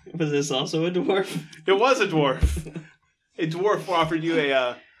this also a dwarf? It was a dwarf. A dwarf offered you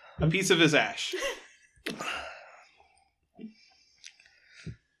a piece of his ash.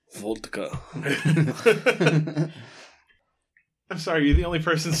 Vodka. I'm sorry, you're the only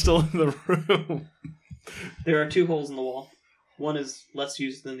person still in the room. There are 2 holes in the wall. One is less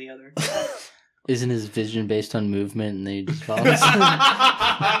used than the other. Isn't his vision based on movement and they just follow?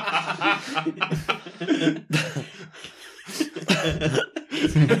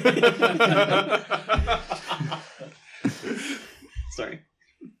 Sorry.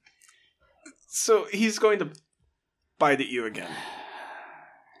 So he's going to bite at you again.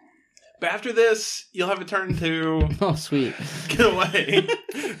 But after this, you'll have a turn to Oh, sweet. get away.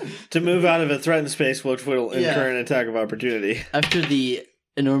 To move out of a threatened space, which will incur Yeah. an attack of opportunity. After the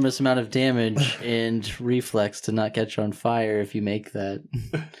enormous amount of damage and reflex to not catch on fire. If you make that,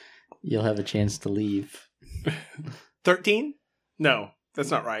 you'll have a chance to leave. 13? No,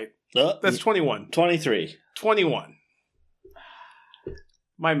 that's not right. That's 21. 23. 21.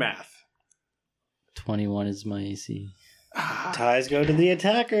 My math. 21 is my AC. Ties go to the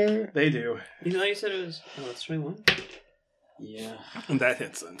attacker. They do. You know, you said it was. Oh, it's 21. Yeah. And that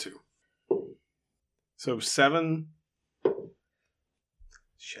hits then too. So 7.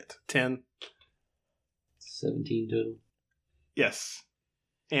 Shit. 10. 17 total. Yes.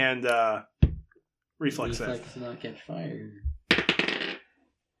 And reflex save. Reflex to not catch fire.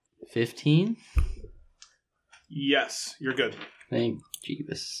 15? Yes, you're good. Thank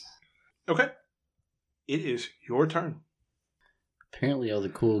Jeebus. Okay. It is your turn. Apparently all the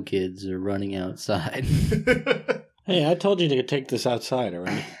cool kids are running outside. Hey, I told you to take this outside, all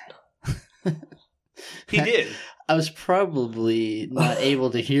right? He did. I was probably not able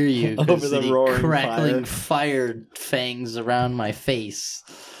to hear you Over because the of the roaring crackling fire fangs around my face.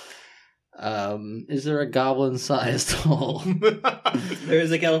 Is there a goblin-sized hole? There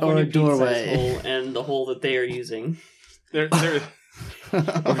is a California Or a doorway. pizza hole, and the hole that they are using. They're We're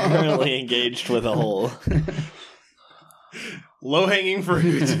currently engaged with a hole. low-hanging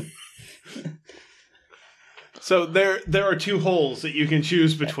fruit. So there are 2 holes that you can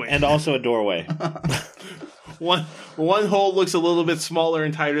choose between. And also a doorway. One hole looks a little bit smaller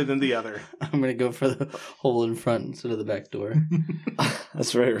and tighter than the other. I'm going to go for the hole in front instead of the back door.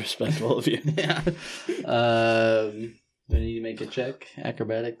 That's very respectful of you. Yeah. Do I need to make a check?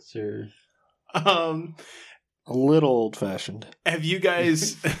 Acrobatics or... A little old-fashioned. Have you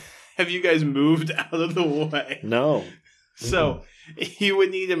guys moved out of the way? No. So you would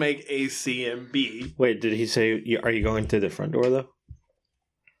need to make a C and B. Wait, did he say, are you going through the front door, though?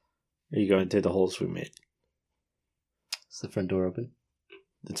 Are you going through the holes we made? Is the front door open?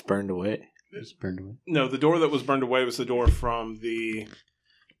 It's burned away. It's burned away. No, the door that was burned away was the door from the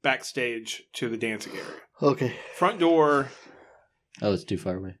backstage to the dancing area. Okay. Front door Oh, it's too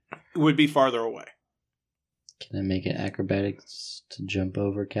far away. would be farther away. Can I make it acrobatics to jump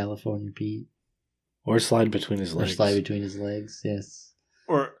over California Pete? Or slide between his Or legs. slide between his legs? Yes.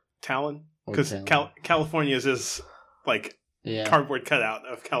 Or Talon. Or Because Talon. California is this, like, Yeah. cardboard cutout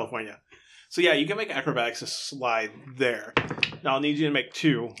of California. So yeah, you can make acrobatics to slide there. Now I'll need you to make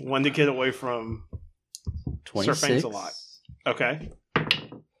 2. One to get away from 26? Sir Fangs a lot. Okay.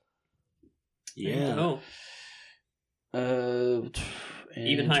 Yeah. Oh, And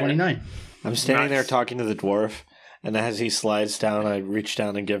Even higher. 29. I'm standing there Nice. talking to the dwarf, and as he slides down, I reach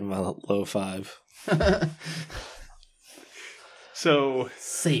down and give him a low 5. So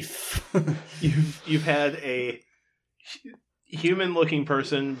Safe. you've had a human-looking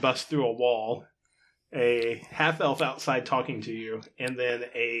person bust through a wall, a half-elf outside talking to you, and then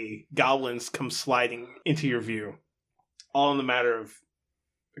a goblins come sliding into your view, all in the matter of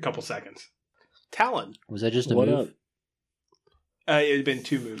a couple seconds. Talon, Was that just a What move? up? it had been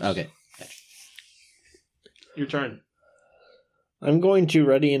 2 moves. Okay. Your turn. I'm going to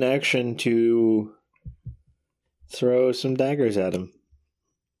ready in action to throw some daggers at him.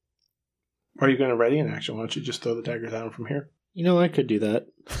 Are you going to ready in action? Why don't you just throw the daggers at him from here? You know, I could do that.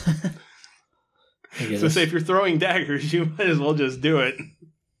 I guess. So say if you're throwing daggers, you might as well just do it.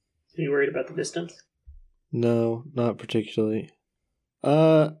 are you worried about the distance? No, not particularly.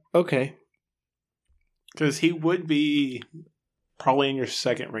 Okay. Because he would be probably in your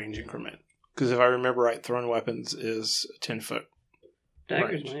second range increment. Because if I remember right, thrown weapons is 10 foot.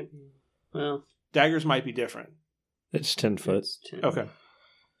 Daggers Right. might be. Well, Daggers might be different. It's 10 foot. it's 10. Okay.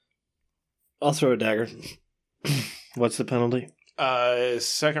 I'll throw a dagger. What's the penalty?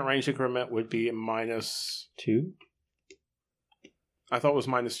 Second range increment would be minus... 2? I thought it was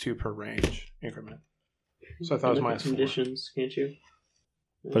minus 2 per range increment. So I thought it was Look at minus 4. conditions, can't you?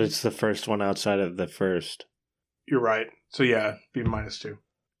 But it's the first one outside of the first. You're right. So yeah, be minus 2.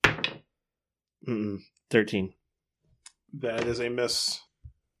 13. That is a miss.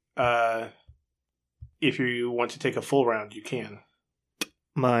 If you want to take a full round, you can.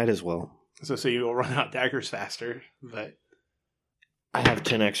 Might as well. So you will run out daggers faster, but... I have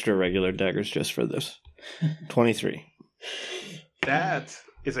 10 extra regular daggers just for this. 23. That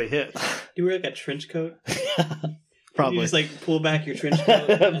is a hit. You wear like a trench coat? Probably. You just like pull back your trench coat.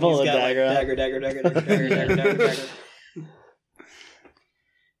 And Pull he's a got, dagger out. Like, dagger.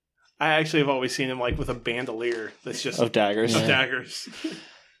 I actually have always seen him like with a bandolier that's just Of daggers. Yeah. daggers.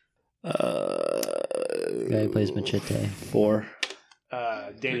 Guy who plays Machete. 4.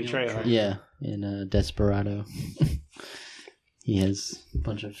 Danny Trejo. Yeah, in Desperado. He has a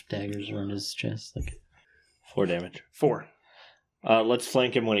bunch of daggers around his chest. Like 4 damage. 4. Let's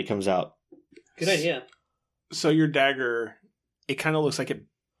flank him when he comes out. Good idea. So your dagger, it kind of looks like it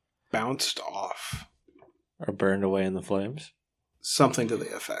bounced off. Or burned away in the flames. Something to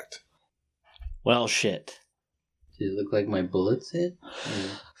the effect. Well, shit. Did it look like my bullets hit?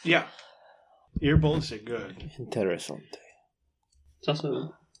 Or- Yeah. Your bullets did good. Interessante. It's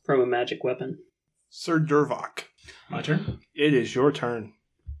also from a magic weapon. Sir Durvok, My turn? it is your turn.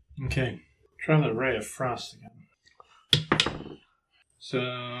 Okay. Try the Ray of Frost again. So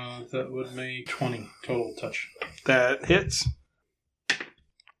that would make 20 total touch. That hits.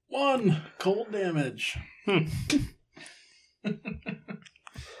 1 cold damage.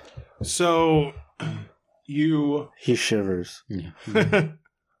 So you He shivers. Yeah.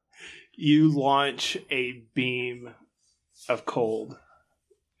 you launch a beam of cold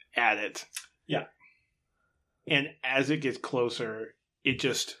at it. Yeah. And as it gets closer, it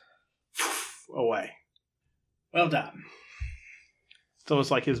just away. Well done. It's almost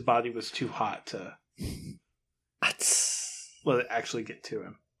like his body was too hot to let it actually get to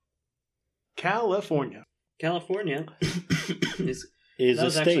him. California. California is Is that a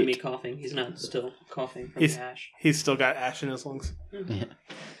was actually me state. coughing. He's not still coughing from He's- the ash. He's still got ash in his lungs. Yeah.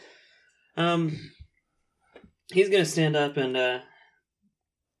 He's gonna stand up and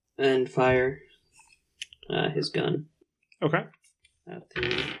fire his gun Okay. at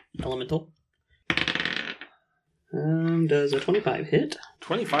the elemental. Does a 25 hit?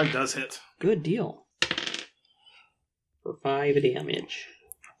 25 does hit. Good deal. For 5 damage.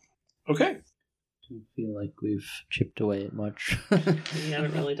 Okay. I feel like we've chipped away at much. We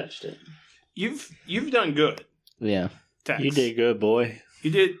haven't really touched it. You've done good, Yeah. Tex. You did good, boy.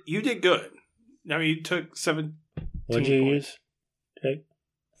 You did good. Now you took 7. What'd you points. use?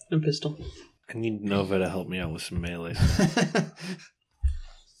 And pistol. I need Nova to help me out with some melee.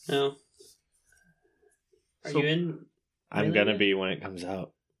 No. Are So- you in? I'm Melee gonna yet? be when it comes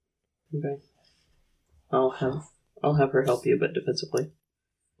out. Okay. I'll have her help you, but defensively.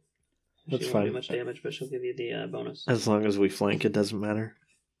 That's she won't do fine. much damage, but she'll give you the bonus. As long as we flank, it doesn't matter.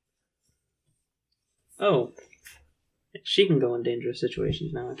 Oh, she can go in dangerous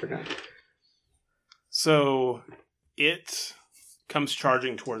situations now. I forgot. So it comes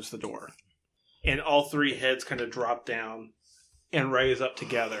charging towards the door. And all 3 heads kind of drop down and raise up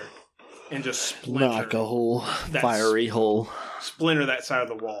together and just splinter. Knock a hole, That's- fiery hole. Splinter that side of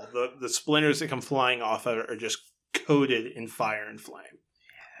the wall. The splinters that come flying off of it are just coated in fire and flame.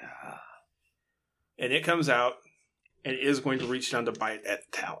 Yeah. And it comes out and is going to reach down to bite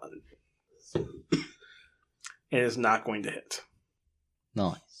at Talon. And is not going to hit.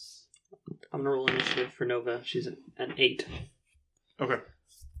 Nice. I'm gonna roll initiative for Nova. She's an 8. Okay.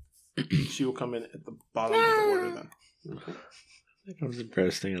 She will come in at the bottom of the order then. Okay. That comes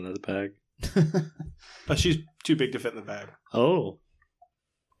interesting out of the bag. She's too big to fit in the bag. Oh.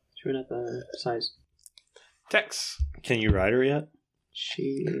 She went up a size. Tex. Can you ride her yet?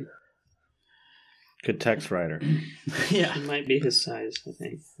 She Good Tex rider. Yeah. She might be his size, I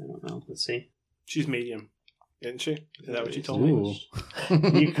think. I don't know. Let's see. She's medium. Isn't she? Is that what you told me? Ooh.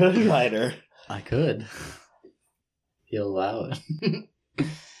 You could ride her. I could. He'll allow it.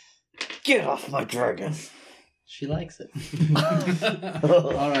 Get off my dragon. She likes it.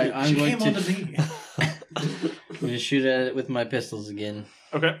 All right, I'm She going came to. onto me. I'm going to shoot at it with my pistols again.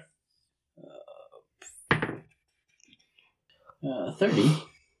 Okay. 30.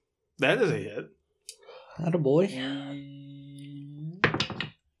 That is a hit. Attaboy. And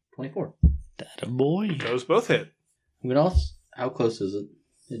 24. Attaboy. Those both hit. I'm gonna also. How close is it?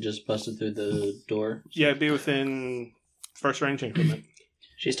 It just busted through the door. Yeah, it'd be within first range increment.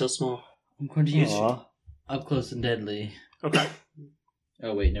 She's still small. I'm going to use Aw. up close and deadly. Okay.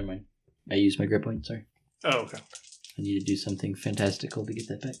 Oh wait, never mind. I used my grip point. Sorry. Oh, okay. I need to do something fantastical to get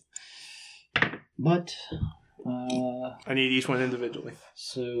that back. But I need each one individually.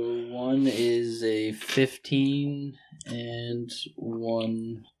 so one is a 15 and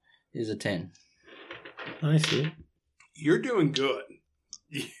one is a 10. I see. You're doing good.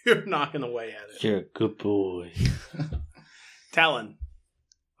 You're knocking away at it. You're a good boy. Talon.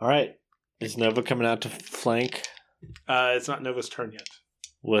 All right. Is Nova coming out to flank? It's not Nova's turn yet.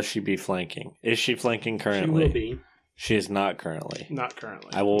 Will she be flanking? Is she flanking She currently? will be. She is not currently. Not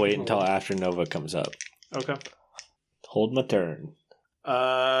currently. I will wait until after Nova comes up. Okay. Hold my turn.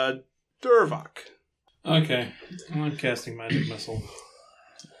 Durvok. Okay. I'm casting Magic Missile.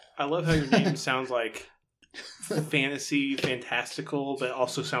 I love how your name sounds like fantasy, fantastical, but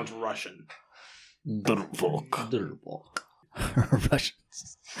also sounds Russian. Durvok.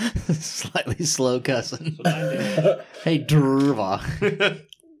 Russians. Slightly slow cussing. So 9 damage. Hey, Durvok.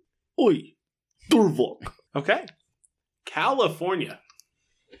 Oi. Durvok. Okay. California.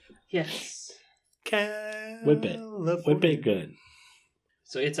 Yes. Whip it good.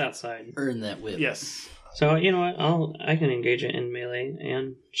 So it's outside. Earn that whip. Yes. So you know what? I can engage it in melee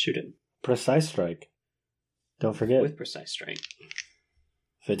and shoot it Precise strike. Don't forget. with precise strike.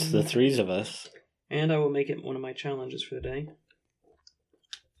 If it's the threes of us. And I will make it one of my challenges for the day.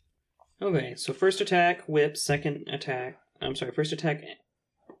 Okay, so first attack, whip, second attack. I'm sorry, first attack,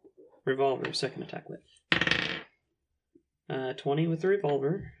 revolver, second attack, whip. 20 with the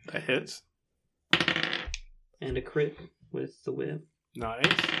revolver, That hits. and a crit with the whip. Nice.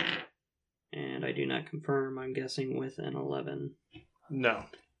 And I do not confirm, I'm guessing with an 11. No.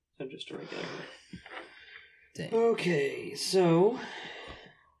 So just a regular. Dang. Okay, so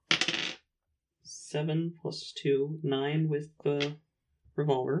 7 plus 2, 9 with the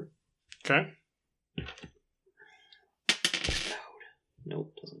revolver. Okay.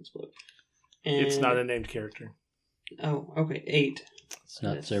 Nope, doesn't explode. It's And- not a named character. Oh, okay, 8. It's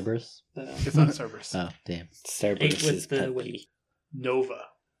not Yes. Cerberus. It's not Cerberus. Oh, damn. Cerberus 8 with is the petty. whip. Nova.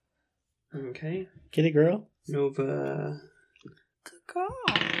 Okay, Get it, girl? Nova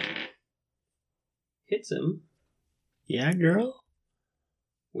hits him Yeah, girl?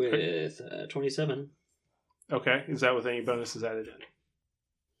 with 27. Okay. Is that with any bonuses added in?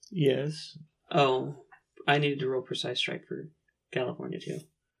 Yes. Oh, I needed to roll precise strike for California too.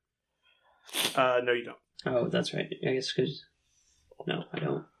 No, you don't. Oh, that's right. I guess because no, I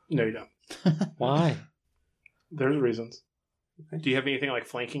don't. No, you don't. Why? There's reasons. Okay. Do you have anything like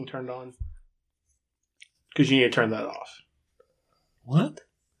flanking turned on? Because you need to turn that off. What?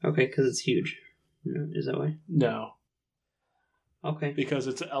 Okay, because it's huge. Is that why? No, Okay. because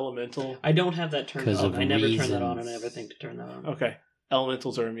it's an elemental. I don't have that turned 'Cause on. of I never turn that on, and I reasons. never think to turn that on. Okay.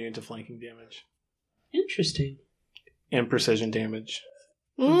 Elementals are immune to flanking damage Interesting. and precision damage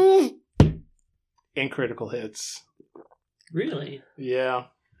Mm. and critical hits. Really? Yeah.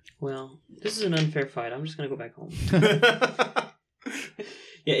 Well, this is an unfair fight. I'm just gonna go back home. Okay.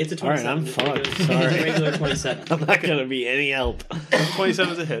 Yeah, it's a All right, 27. I'm It's fucked. regular- It's Sorry. a regular 27. I'm not going to be any help.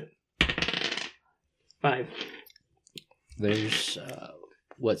 27 is a hit. 5. There's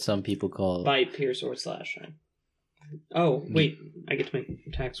what some people call Bite, pierce, or slash. Right? Oh, wait. I get to make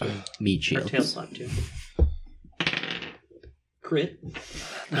attacks with meat or shields. tail slap too. Crit.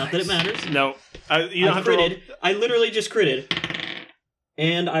 Not that it matters. No. You don't I have to roll. critted. I literally just critted.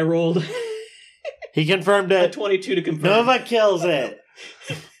 And I rolled He confirmed a it. 22 to confirm. Nova kills it.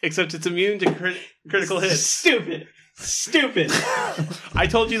 Except it's immune to critical hits. Stupid. Stupid. I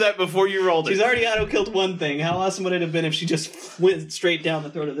told you that before you rolled it. She's already auto-killed one thing. How awesome would it have been if she just went straight down the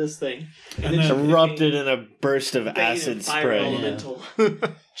throat of this thing? And then she Erupted in a burst of became acid fire spray. elemental.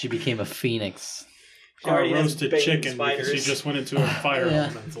 She became a phoenix. She Or already has roasted bane chicken spiders. because he just went into a fire Yeah.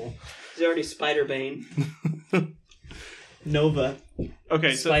 elemental. She's already Spider Bane. Nova.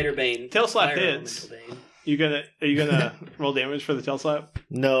 Okay, so Spider Bane. tail slap Fire hits. elemental Bane. are you gonna roll damage for the tail slap?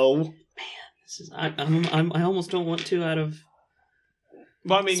 No. This is, I almost don't want to out of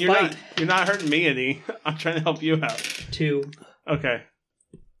Well, I mean, Spite. you're not hurting me any. I'm trying to help you out. 2. Okay.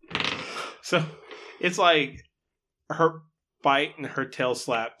 So it's like her bite and her tail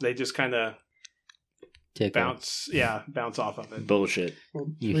slap. They just kind of Tickle. bounce off of it. Bullshit.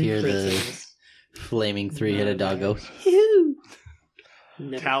 You 3 hear crits the in this. flaming three-headed dog go.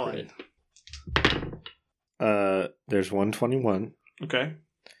 Never Talon. crit. There's 121 Okay,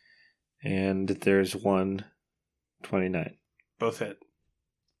 and there's 129. both hit.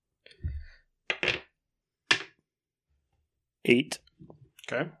 8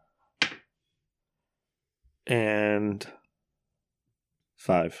 Okay, and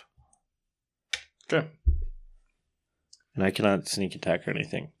 5. okay. And I cannot sneak attack or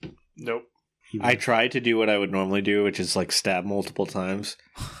anything. Nope. I try to do what I would normally do, which is like stab multiple times,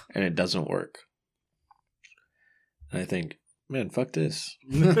 and it doesn't work. And I think, man, fuck this.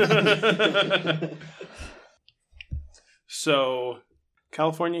 So,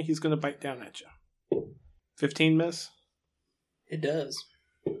 California, he's going to bite down at you. 15 miss. It does.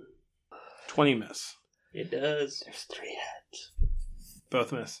 20 miss. It does. There's 3 heads.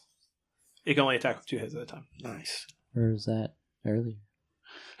 Both miss. You can only attack with 2 hits at a time. Nice. Where was that earlier?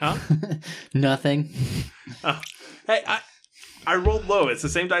 Huh? Nothing. Oh. Hey, I rolled low. It's the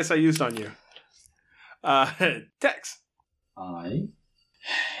same dice I used on you. Tex. I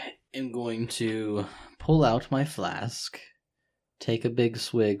am going to pull out my flask, take a big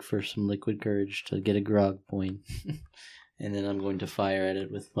swig for some liquid courage to get a grog point, and then I'm going to fire at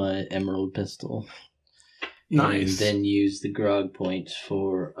it with my emerald pistol. Nice. And then use the grog point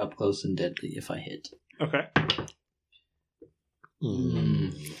for up close and deadly if I hit. Okay.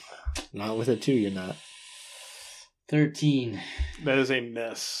 Not with a 2, you're not. 13. That is a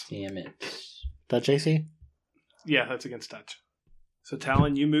miss. Damn it. Touch AC? Yeah, that's against touch. So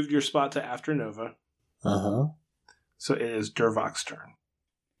Talon, you moved your spot to after Nova. Uh-huh. So it is Durvok's turn.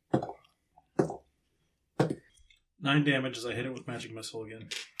 9 damage as I hit it with magic missile again.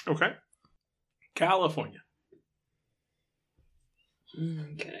 Okay. California.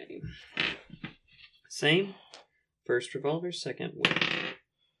 Okay. Same. First revolver, second whip.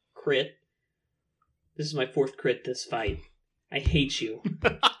 Crit. This is my 4th crit this fight. I hate you.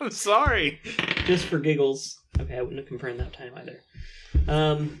 I'm sorry. Just for giggles. Okay, I wouldn't have confirmed that time either.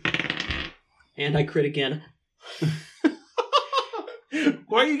 And I crit again.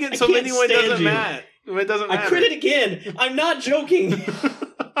 Why are you getting I so can't many when it stand doesn't you. matter? When it doesn't matter. I crit it again! I'm not joking!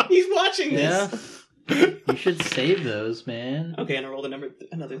 He's watching Yeah. this! You should save those, man. Okay, and I rolled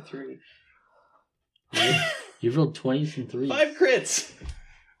another 3. You've rolled 20s and 3s. 5 crits!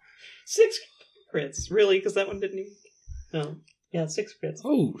 6 crits. Really? Because that one didn't even... No. Yeah, 6 crits.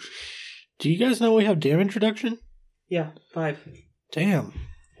 Oh, do you guys know we have damage reduction? Yeah, 5. Damn.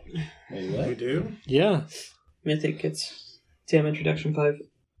 Wait, We what? do? Yeah. Mythic gets damage reduction 5.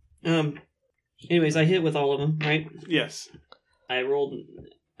 Anyways, I hit with all of them, right? Yes. I rolled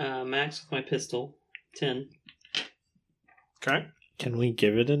max with my pistol, 10. Okay. Can we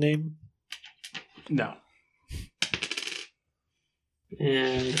give it a name? No.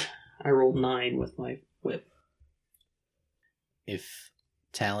 And I rolled 9 with my whip. If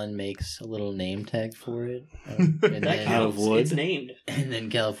Talon makes a little name tag for it, and That then, Out of counts. wood? It's named. and then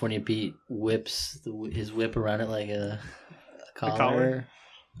California Pete whips his whip around it like a collar. collar?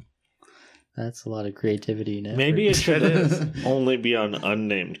 That's a lot of creativity and effort. Maybe it should It is. only be on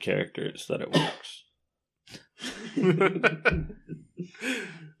unnamed characters that it works.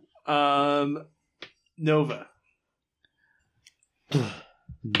 Nova.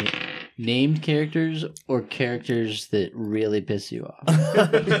 Named characters or characters that really piss you off?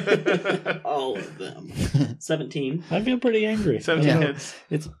 All of them. 17 I feel pretty angry. 17 Yeah. hits.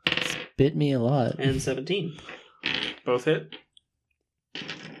 It's bit me a lot. and 17. Both hit.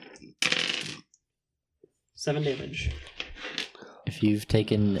 7 damage. If you've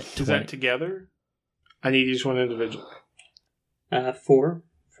taken Is 20, that together? I need each one individually. 4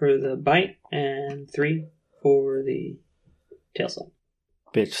 for the bite and 3 for the tail slap.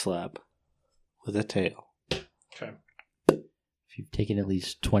 Bitch slap with a tail. Okay. if you've taken at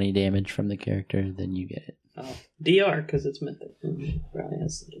least 20 damage from the character, then you get it. Oh, DR because it's mythic. Probably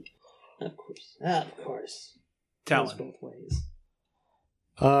has. Of course. Goes Talon. both ways.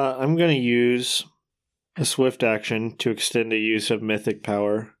 I'm going to use a swift action to extend the use of mythic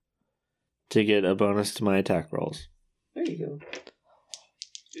power to get a bonus to my attack rolls. There you go.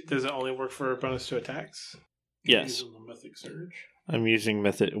 Does it only work for a bonus to attacks? Yes, Using the mythic surge. I'm using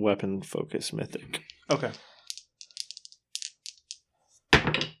mythic weapon focus mythic. Okay.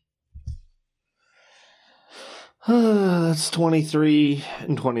 That's 23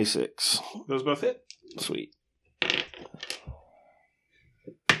 and 26. Those both hit? Sweet.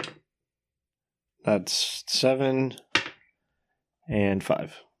 That's 7 and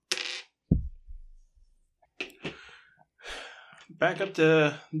 5. Back up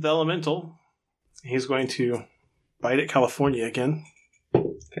to the elemental. He's going to bite at California again.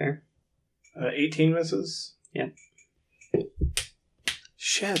 Fair. 18 misses. Yeah.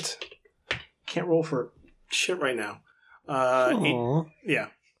 Shit. Can't roll for shit right now. Aw. Yeah.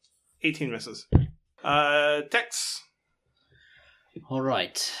 18 misses. Tex. All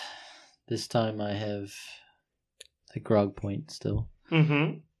right. This time I have a grog point still.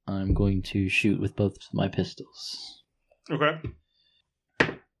 Mm-hmm. I'm going to shoot with both of my pistols. Okay.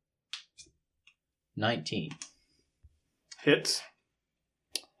 19. Hits.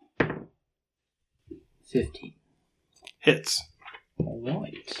 15. Hits. All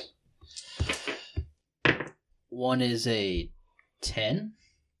right. One is a 10,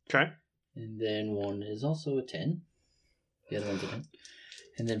 Okay. and then one is also a 10. The other one's a 10.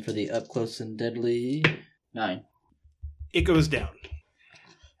 And then for the up close and deadly, 9. It goes down.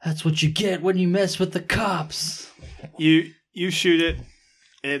 That's what you get when you mess with the cops. You shoot it,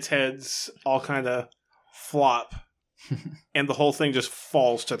 and its heads all kind of flop, and the whole thing just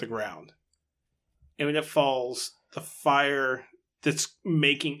falls to the ground. And when it falls, the fire that's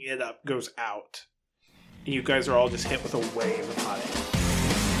making it up goes out. And you guys are all just hit with a wave of hot air.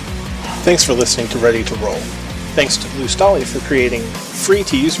 Thanks for listening to Ready to Roll. Thanks to Blue Stolly for creating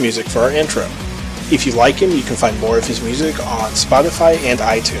free-to-use music for our intro. If you like him, you can find more of his music on Spotify and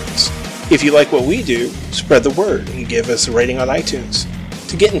iTunes. If you like what we do, spread the word and give us a rating on iTunes.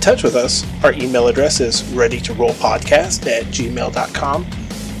 To get in touch with us, our email address is readytorollpodcast@gmail.com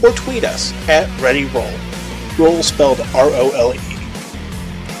or tweet us @readyroll. Roll spelled ROLE.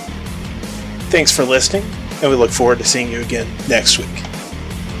 Thanks for listening, and we look forward to seeing you again next week.